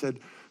and she said,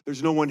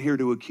 there's no one here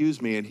to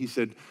accuse me. And he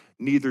said,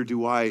 neither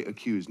do I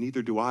accuse,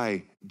 neither do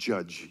I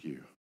judge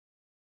you.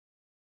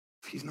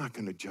 If he's not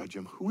going to judge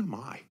him, who am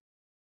I?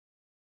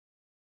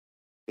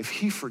 If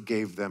he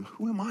forgave them,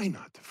 who am I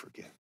not to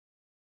forgive?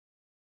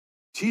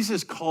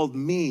 Jesus called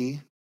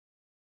me.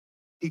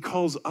 He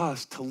calls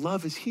us to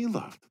love as he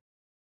loved.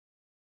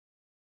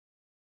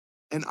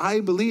 And I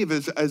believe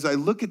as I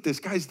look at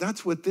this, guys,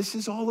 that's what this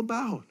is all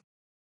about.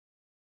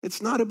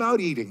 It's not about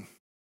eating.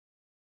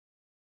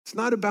 It's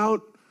not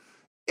about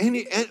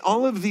And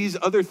all of these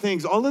other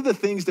things, all of the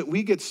things that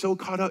we get so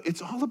caught up,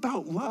 it's all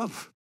about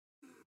love.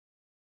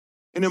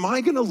 And am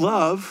I going to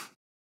love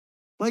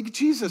like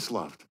Jesus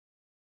loved?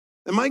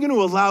 Am I going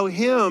to allow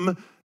him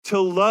to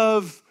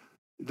love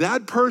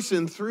that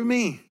person through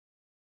me?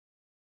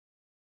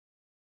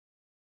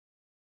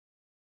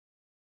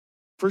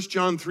 1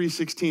 John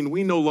 3:16,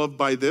 we know love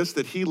by this,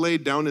 that he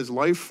laid down his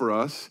life for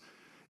us,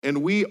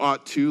 and we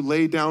ought to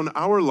lay down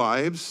our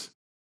lives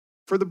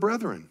for the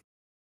brethren.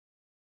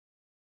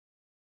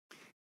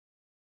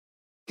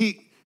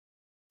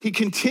 He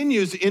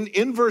continues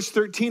in verse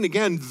 13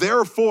 again,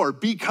 therefore,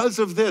 because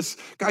of this,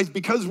 guys,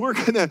 because we're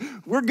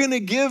gonna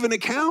give an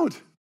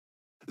account.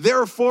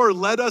 Therefore,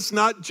 let us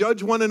not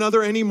judge one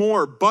another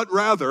anymore, but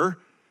rather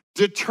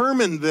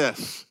determine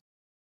this,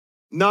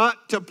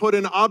 not to put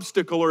an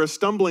obstacle or a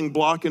stumbling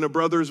block in a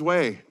brother's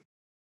way.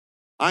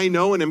 I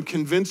know and am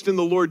convinced in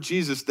the Lord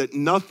Jesus that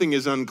nothing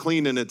is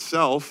unclean in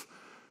itself,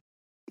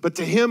 but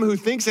to him who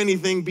thinks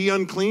anything be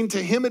unclean,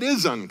 to him it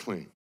is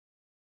unclean.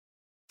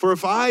 For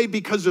if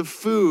because of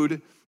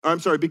food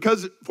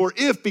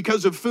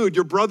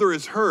your brother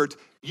is hurt,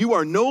 you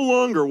are no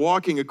longer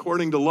walking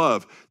according to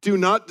love. Do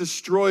not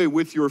destroy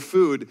with your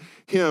food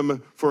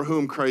him for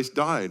whom Christ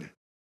died.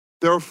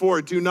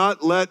 Therefore, do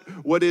not let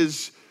what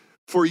is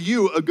for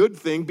you a good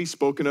thing be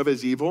spoken of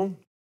as evil.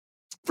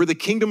 For the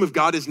kingdom of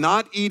God is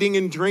not eating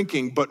and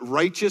drinking, but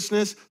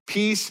righteousness,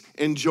 peace,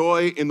 and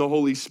joy in the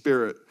Holy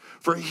Spirit.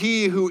 For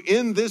he who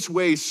in this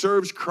way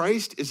serves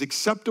Christ is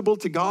acceptable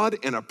to God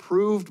and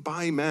approved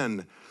by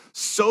men.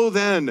 So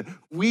then,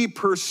 we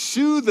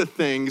pursue the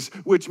things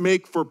which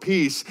make for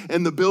peace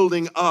and the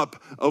building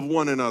up of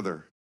one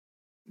another.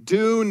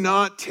 Do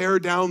not tear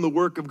down the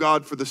work of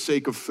God for the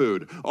sake of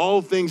food.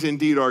 All things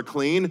indeed are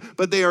clean,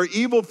 but they are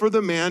evil for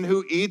the man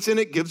who eats, and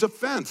it gives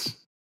offense.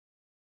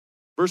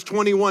 Verse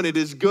 21, it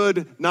is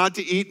good not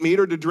to eat meat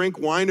or to drink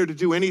wine or to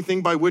do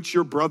anything by which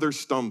your brother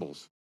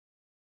stumbles.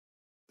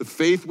 The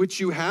faith which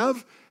you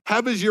have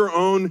as your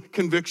own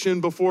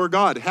conviction before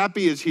God.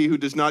 Happy is he who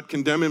does not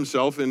condemn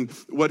himself in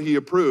what he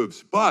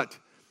approves. But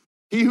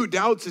he who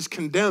doubts is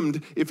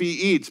condemned if he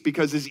eats,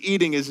 because his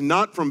eating is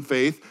not from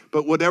faith,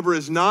 but whatever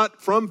is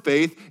not from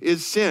faith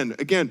is sin.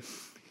 Again,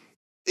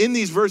 in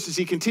these verses,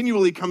 he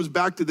continually comes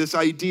back to this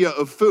idea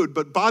of food.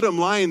 But bottom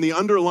line, the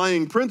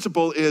underlying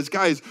principle is,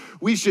 guys,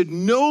 we should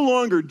no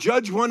longer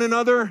judge one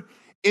another.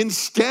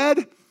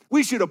 Instead,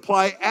 we should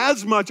apply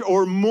as much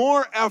or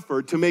more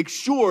effort to make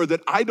sure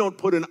that I don't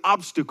put an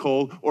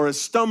obstacle or a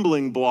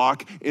stumbling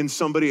block in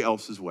somebody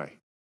else's way.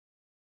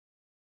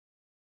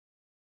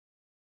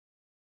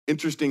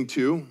 Interesting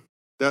too,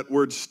 that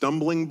word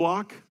stumbling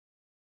block,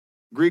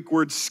 Greek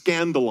word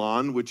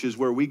scandalon, which is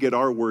where we get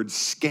our word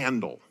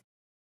scandal.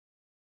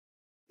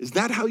 Is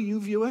that how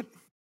you view it?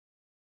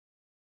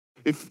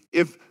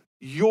 If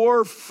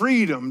your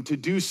freedom to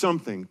do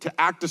something, to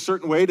act a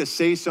certain way, to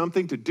say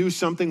something, to do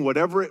something,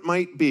 whatever it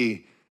might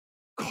be,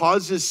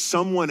 causes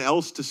someone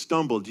else to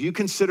stumble, do you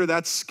consider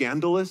that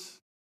scandalous?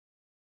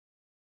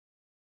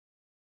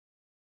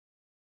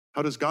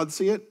 How does God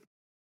see it?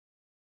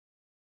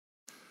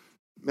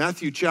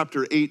 Matthew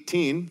chapter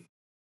 18.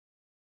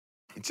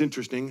 It's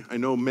interesting. I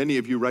know many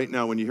of you right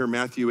now, when you hear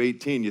Matthew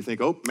 18, you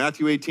think, oh,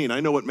 Matthew 18. I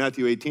know what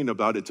Matthew 18 is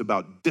about. It's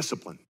about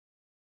discipline.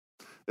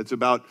 It's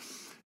about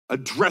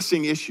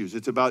addressing issues.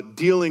 It's about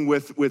dealing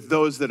with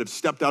those that have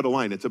stepped out of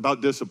line. It's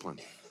about discipline.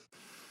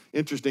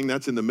 Interesting,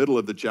 that's in the middle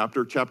of the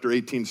chapter. Chapter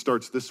 18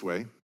 starts this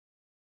way.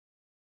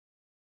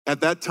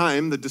 At that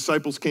time, the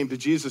disciples came to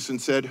Jesus and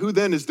said, who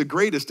then is the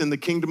greatest in the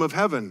kingdom of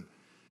heaven?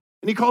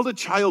 And he called a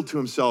child to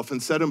himself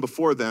and set him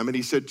before them. And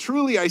he said,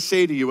 truly I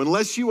say to you,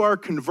 unless you are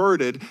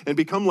converted and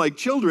become like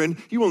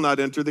children, you will not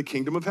enter the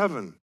kingdom of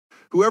heaven.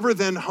 Whoever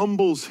then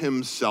humbles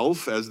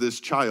himself as this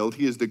child,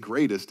 he is the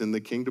greatest in the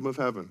kingdom of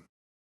heaven.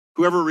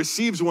 Whoever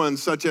receives one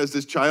such as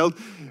this child,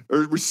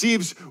 or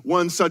receives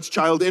one such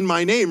child in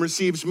my name,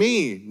 receives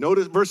me.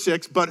 Notice verse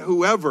 6, but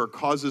whoever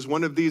causes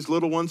one of these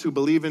little ones who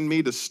believe in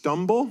me to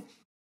stumble,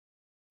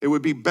 it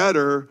would be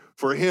better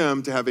for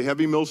him to have a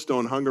heavy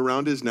millstone hung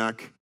around his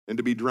neck and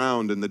to be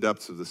drowned in the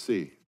depths of the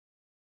sea.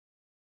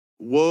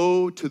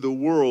 Woe to the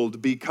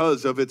world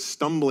because of its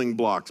stumbling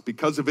blocks,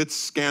 because of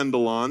its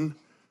scandalon.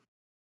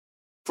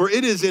 For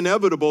it is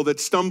inevitable that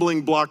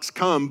stumbling blocks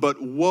come,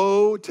 but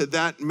woe to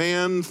that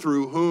man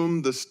through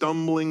whom the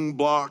stumbling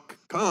block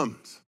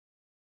comes.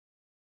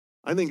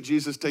 I think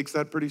Jesus takes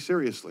that pretty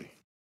seriously.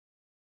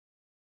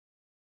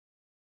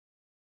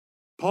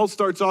 Paul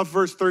starts off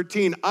verse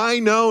 13, I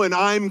know and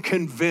I'm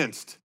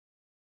convinced.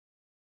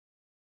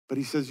 But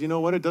he says, you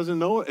know what? It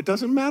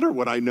doesn't matter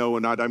what I know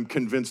and what I'm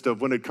convinced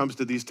of when it comes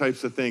to these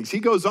types of things.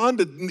 He goes on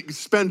to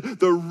spend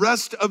the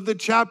rest of the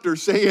chapter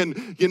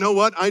saying, you know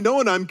what? I know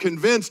and I'm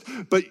convinced,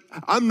 but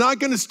I'm not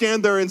going to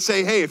stand there and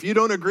say, hey, if you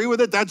don't agree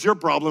with it, that's your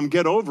problem.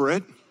 Get over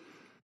it.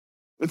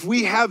 If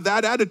we have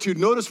that attitude,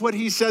 notice what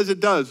he says it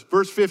does.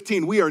 Verse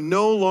 15, we are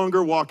no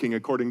longer walking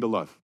according to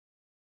love.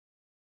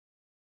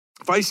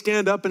 If I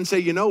stand up and say,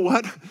 you know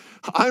what?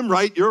 I'm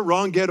right, you're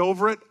wrong, get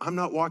over it. I'm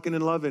not walking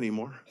in love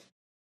anymore.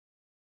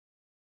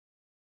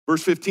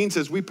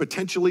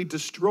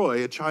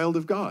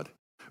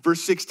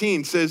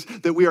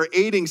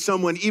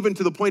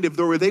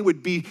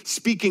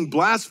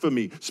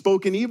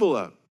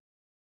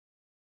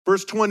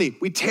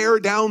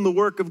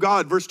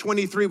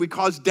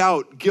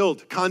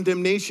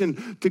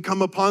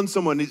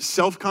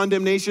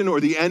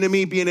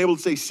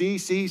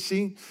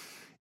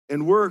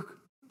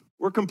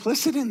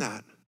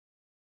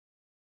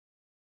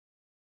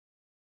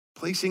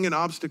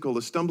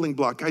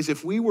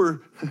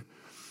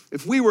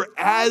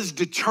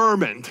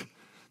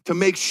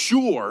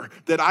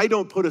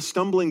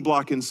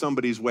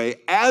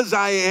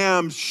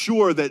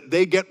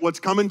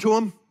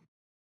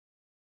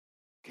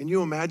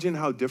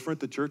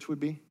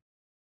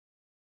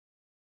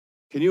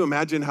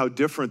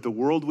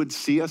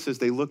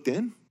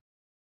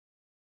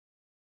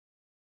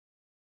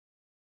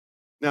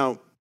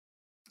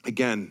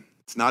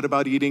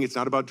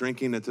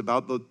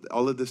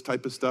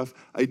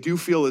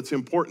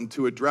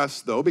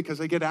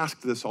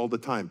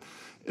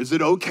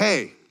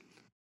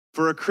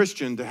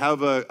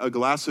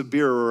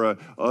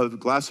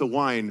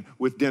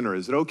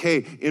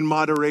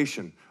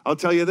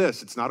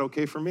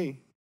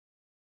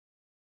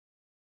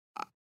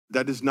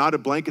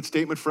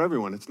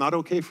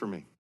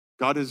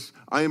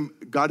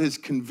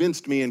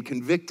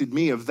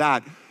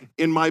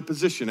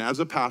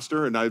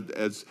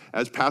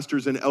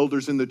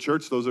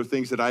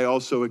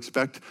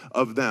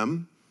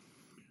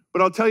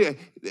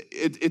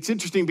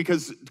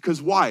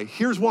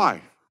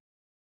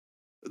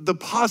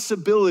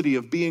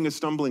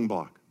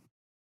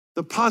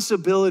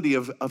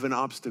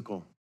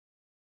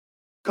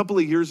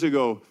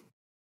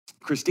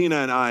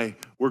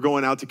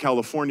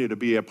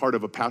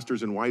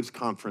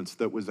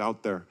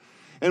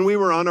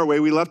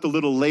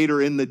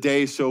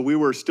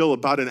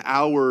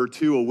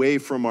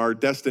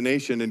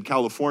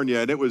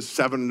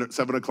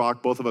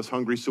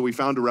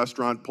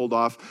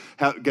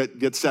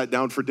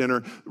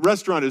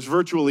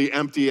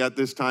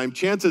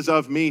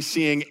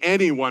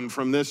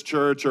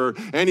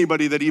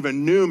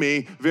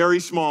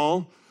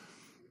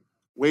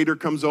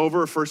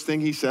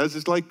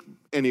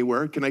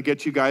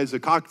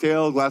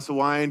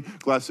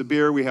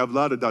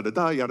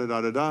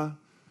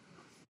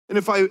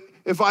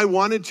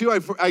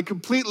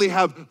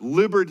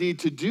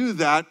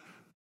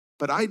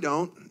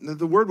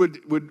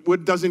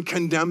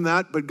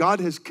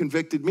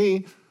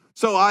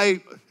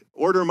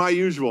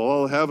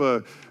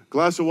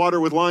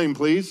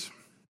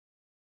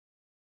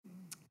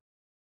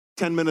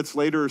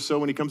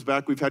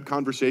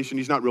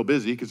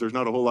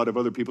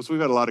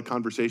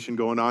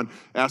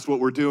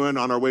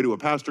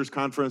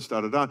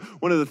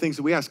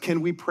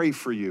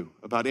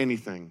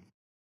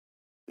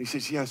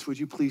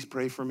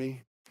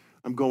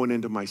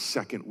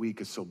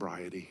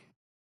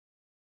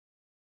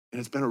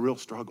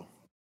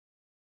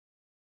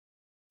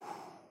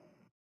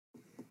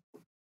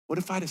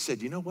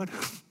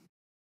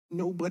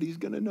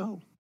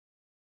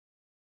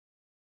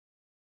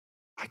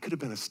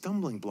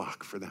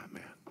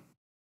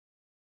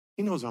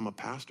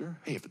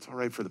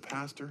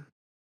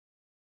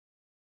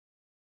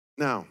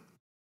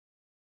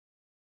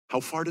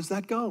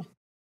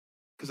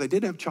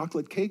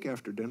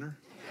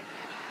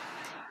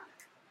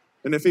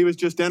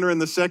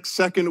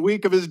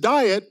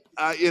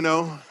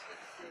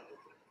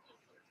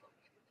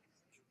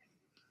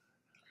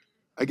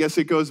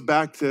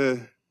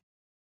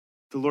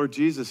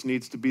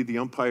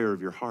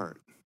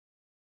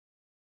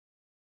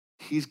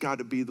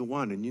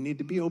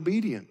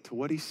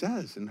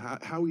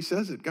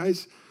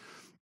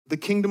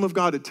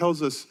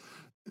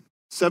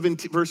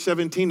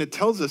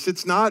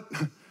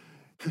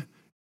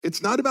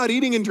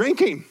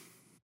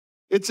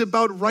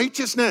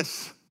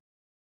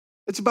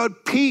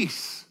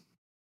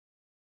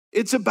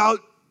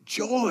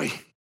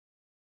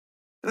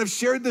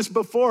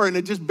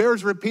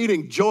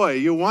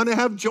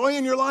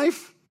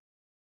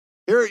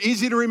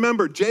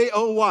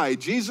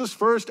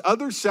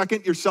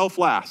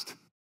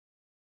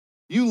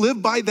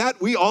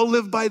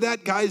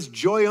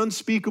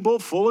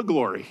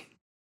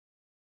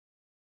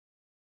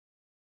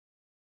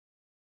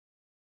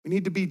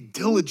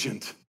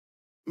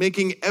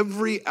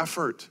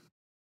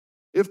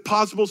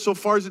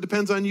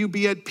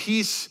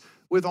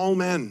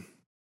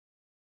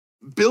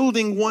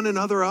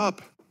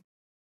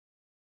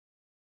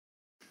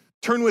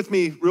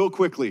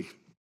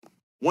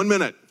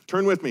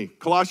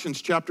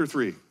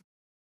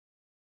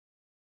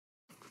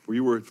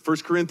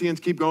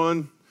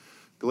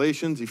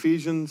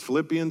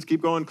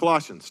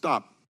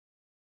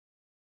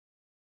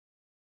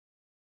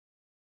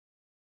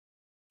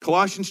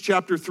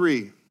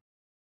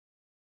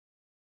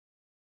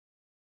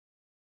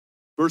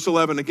 Verse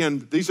 11,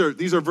 again, these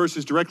are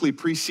verses directly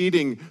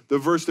preceding the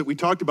verse that we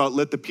talked about,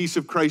 let the peace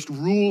of Christ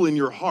rule in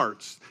your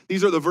hearts.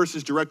 These are the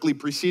verses directly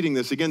preceding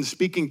this, again,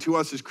 speaking to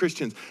us as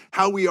Christians,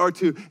 how we are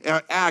to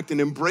act and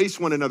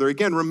embrace one another.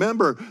 Again,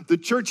 remember, the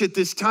church at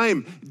this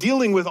time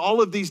dealing with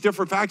all of these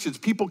different factions,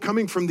 people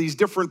coming from these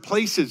different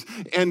places,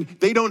 and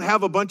they don't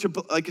have a bunch of,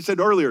 like I said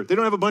earlier, they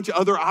don't have a bunch of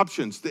other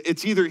options.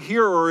 It's either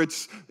here or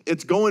it's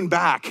going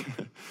back.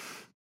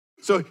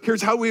 So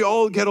here's how we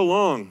all get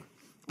along.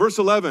 Verse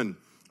 11,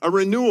 a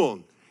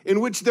renewal in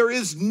which there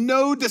is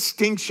no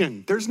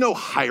distinction. There's no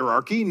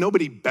hierarchy,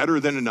 nobody better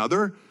than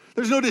another.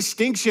 There's no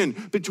distinction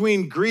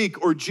between Greek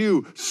or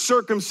Jew,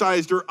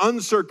 circumcised or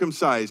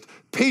uncircumcised,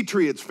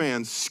 Patriots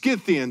fans,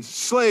 Scythians,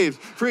 slaves,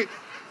 free.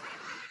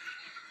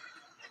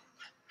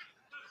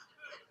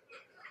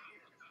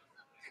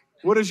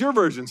 What does your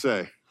version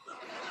say?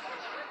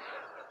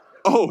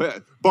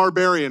 Oh,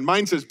 barbarian.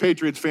 Mine says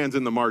Patriots fans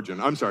in the margin.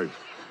 I'm sorry.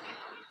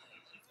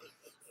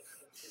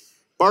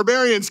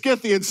 Barbarian,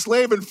 Scythian,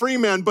 slave, and free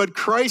man, but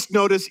Christ,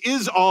 notice,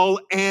 is all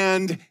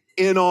and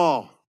in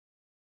all.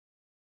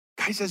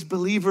 Guys, as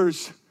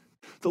believers,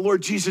 the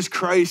Lord Jesus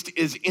Christ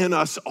is in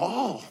us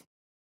all.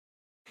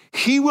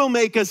 He will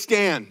make us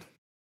stand.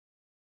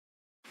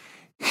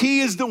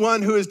 He is the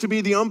one who is to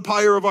be the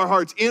umpire of our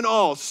hearts in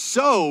all.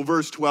 So,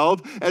 verse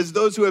 12, as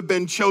those who have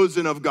been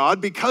chosen of God,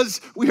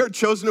 because we are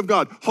chosen of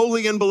God,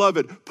 holy and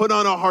beloved, put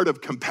on a heart of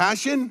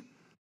compassion,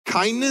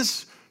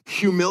 kindness,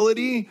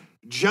 humility,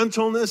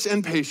 gentleness,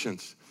 and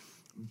patience,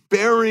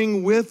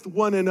 bearing with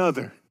one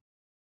another,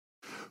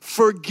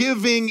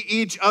 forgiving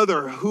each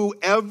other.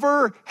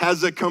 Whoever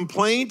has a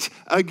complaint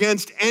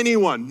against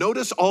anyone,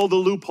 notice all the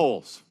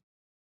loopholes.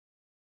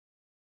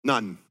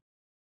 None.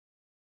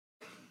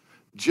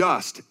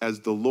 Just as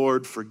the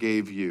Lord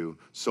forgave you,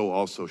 so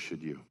also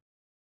should you.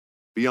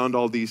 Beyond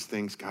all these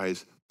things,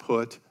 guys,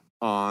 put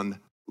on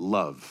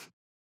love,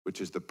 which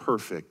is the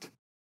perfect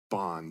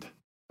bond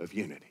of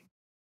unity.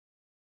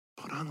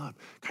 Put on love.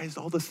 Guys,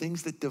 all the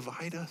things that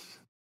divide us,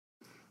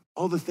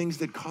 all the things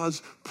that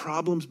cause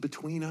problems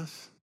between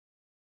us,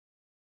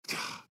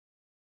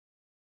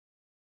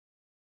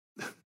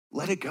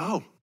 let it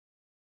go.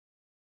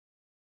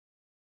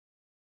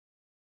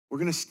 We're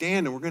going to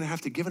stand and we're going to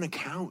have to give an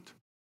account.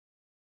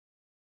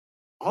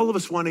 All of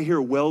us want to hear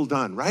well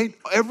done, right?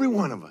 Every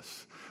one of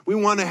us. We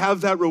want to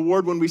have that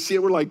reward when we see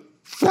it. We're like,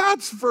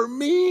 that's for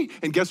me.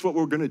 And guess what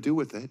we're going to do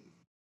with it?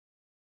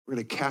 We're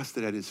going to cast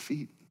it at his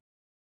feet.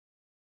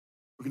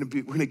 We're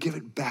going to give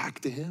it back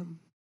to him.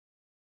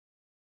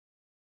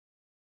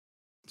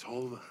 It's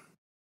all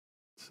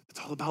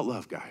about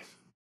love, guys.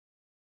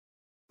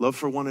 Love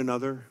for one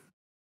another.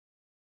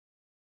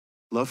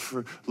 Love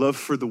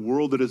for the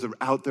world that is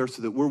out there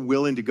so that we're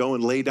willing to go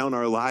and lay down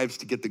our lives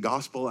to get the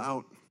gospel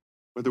out.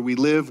 Whether we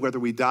live, whether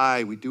we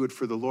die, we do it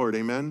for the Lord.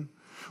 Amen?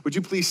 Would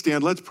you please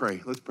stand? Let's pray.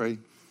 Let's pray.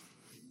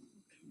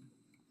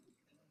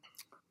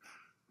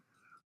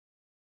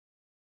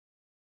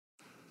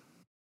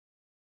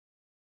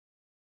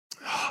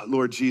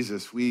 Lord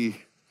Jesus, we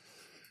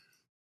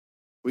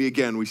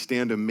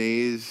stand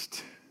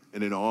amazed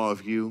and in awe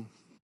of you.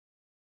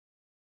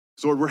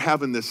 So Lord, we're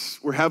having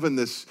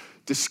this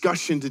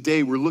discussion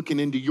today. We're looking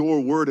into your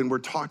word and we're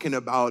talking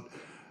about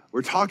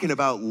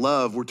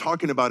love. We're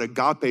talking about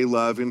agape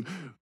love. And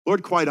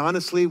Lord, quite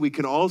honestly, we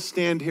can all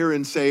stand here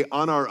and say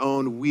on our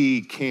own,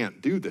 we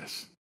can't do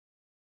this.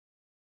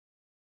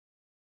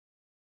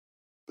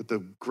 But the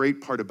great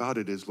part about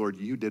it is, Lord,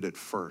 you did it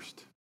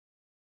first.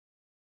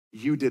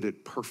 You did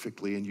it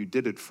perfectly and you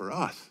did it for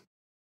us.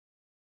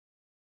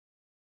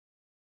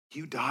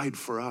 You died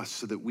for us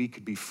so that we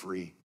could be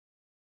free.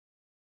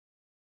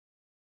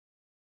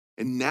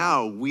 And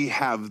now we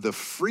have the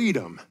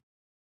freedom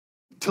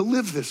to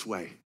live this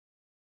way.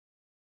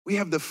 We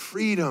have the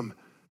freedom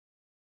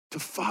to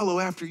follow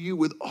after you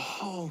with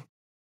all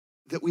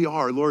that we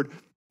are. Lord,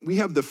 we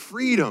have the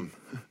freedom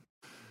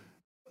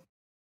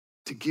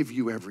to give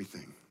you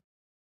everything.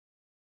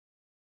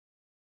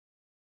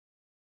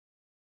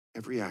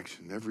 Every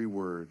action, every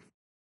word,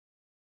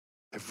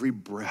 every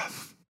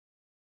breath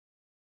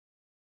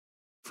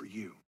for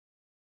you.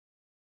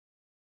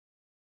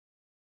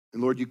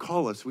 And Lord, you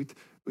call us. We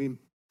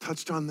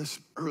touched on this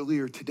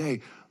earlier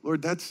today.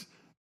 Lord, that's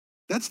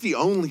the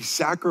only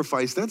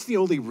sacrifice. That's the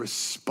only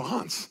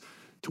response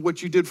to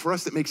what you did for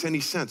us that makes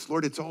any sense.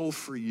 Lord, it's all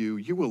for you.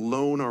 You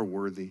alone are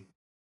worthy.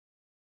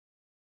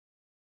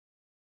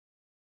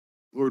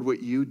 Lord,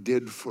 what you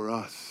did for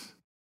us,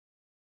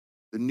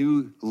 the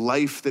new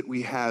life that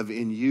we have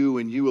in you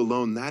and you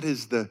alone, that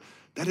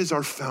is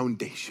our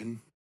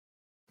foundation.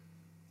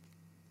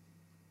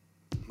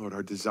 Lord,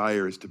 our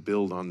desire is to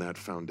build on that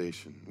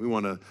foundation. We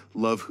want to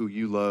love who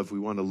you love. We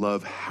want to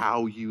love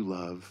how you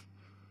love.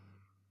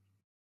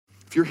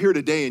 If you're here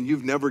today and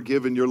you've never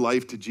given your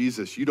life to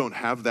Jesus, you don't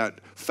have that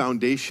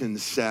foundation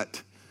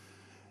set,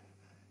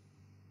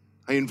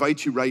 I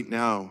invite you right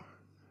now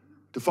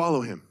to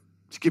follow him,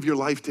 to give your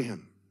life to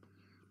him.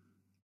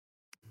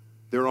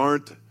 There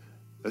aren't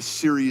a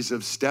series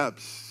of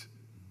steps.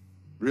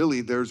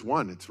 Really, there's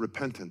one. It's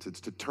repentance.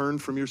 It's to turn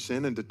from your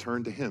sin and to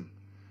turn to him.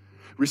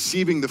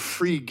 receiving the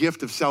free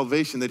gift of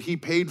salvation that he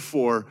paid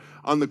for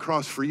on the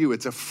cross for you.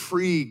 It's a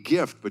free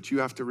gift, but you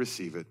have to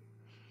receive it.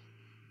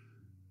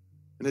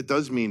 And it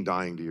does mean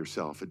dying to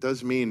yourself. It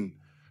does mean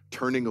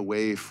turning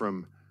away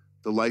from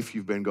the life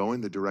you've been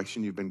going, the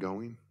direction you've been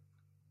going.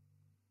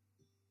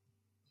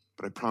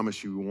 But I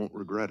promise you won't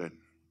regret it.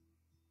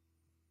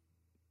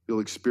 You'll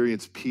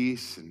experience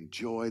peace and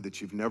joy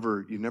that you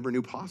never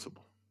knew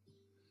possible.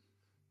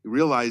 You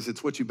realize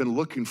it's what you've been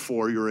looking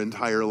for your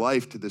entire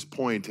life to this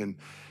point, and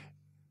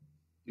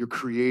your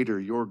Creator,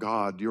 your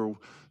God,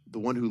 the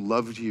one who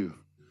loved you,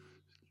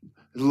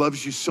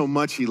 loves you so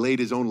much he laid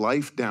his own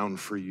life down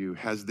for you,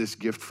 has this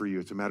gift for you.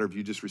 It's a matter of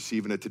you just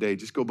receiving it today.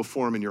 Just go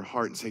before him in your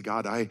heart and say,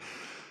 God, I'm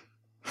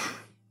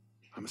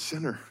a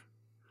sinner.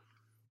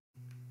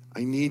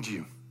 I need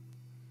you.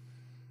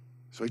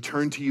 So I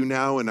turn to you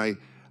now, and I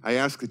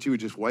ask that you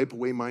would just wipe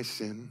away my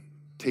sin,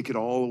 take it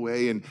all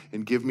away, and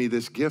give me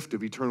this gift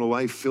of eternal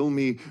life. Fill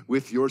me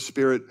with your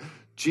Spirit.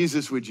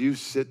 Jesus, would you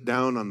sit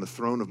down on the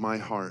throne of my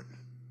heart?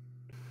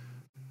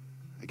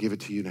 I give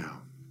it to you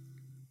now.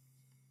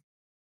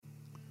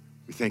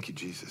 We thank you,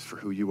 Jesus, for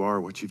who you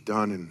are, what you've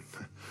done, and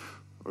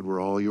Lord,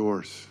 we're all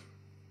yours.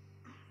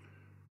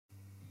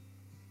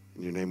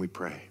 In your name we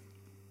pray.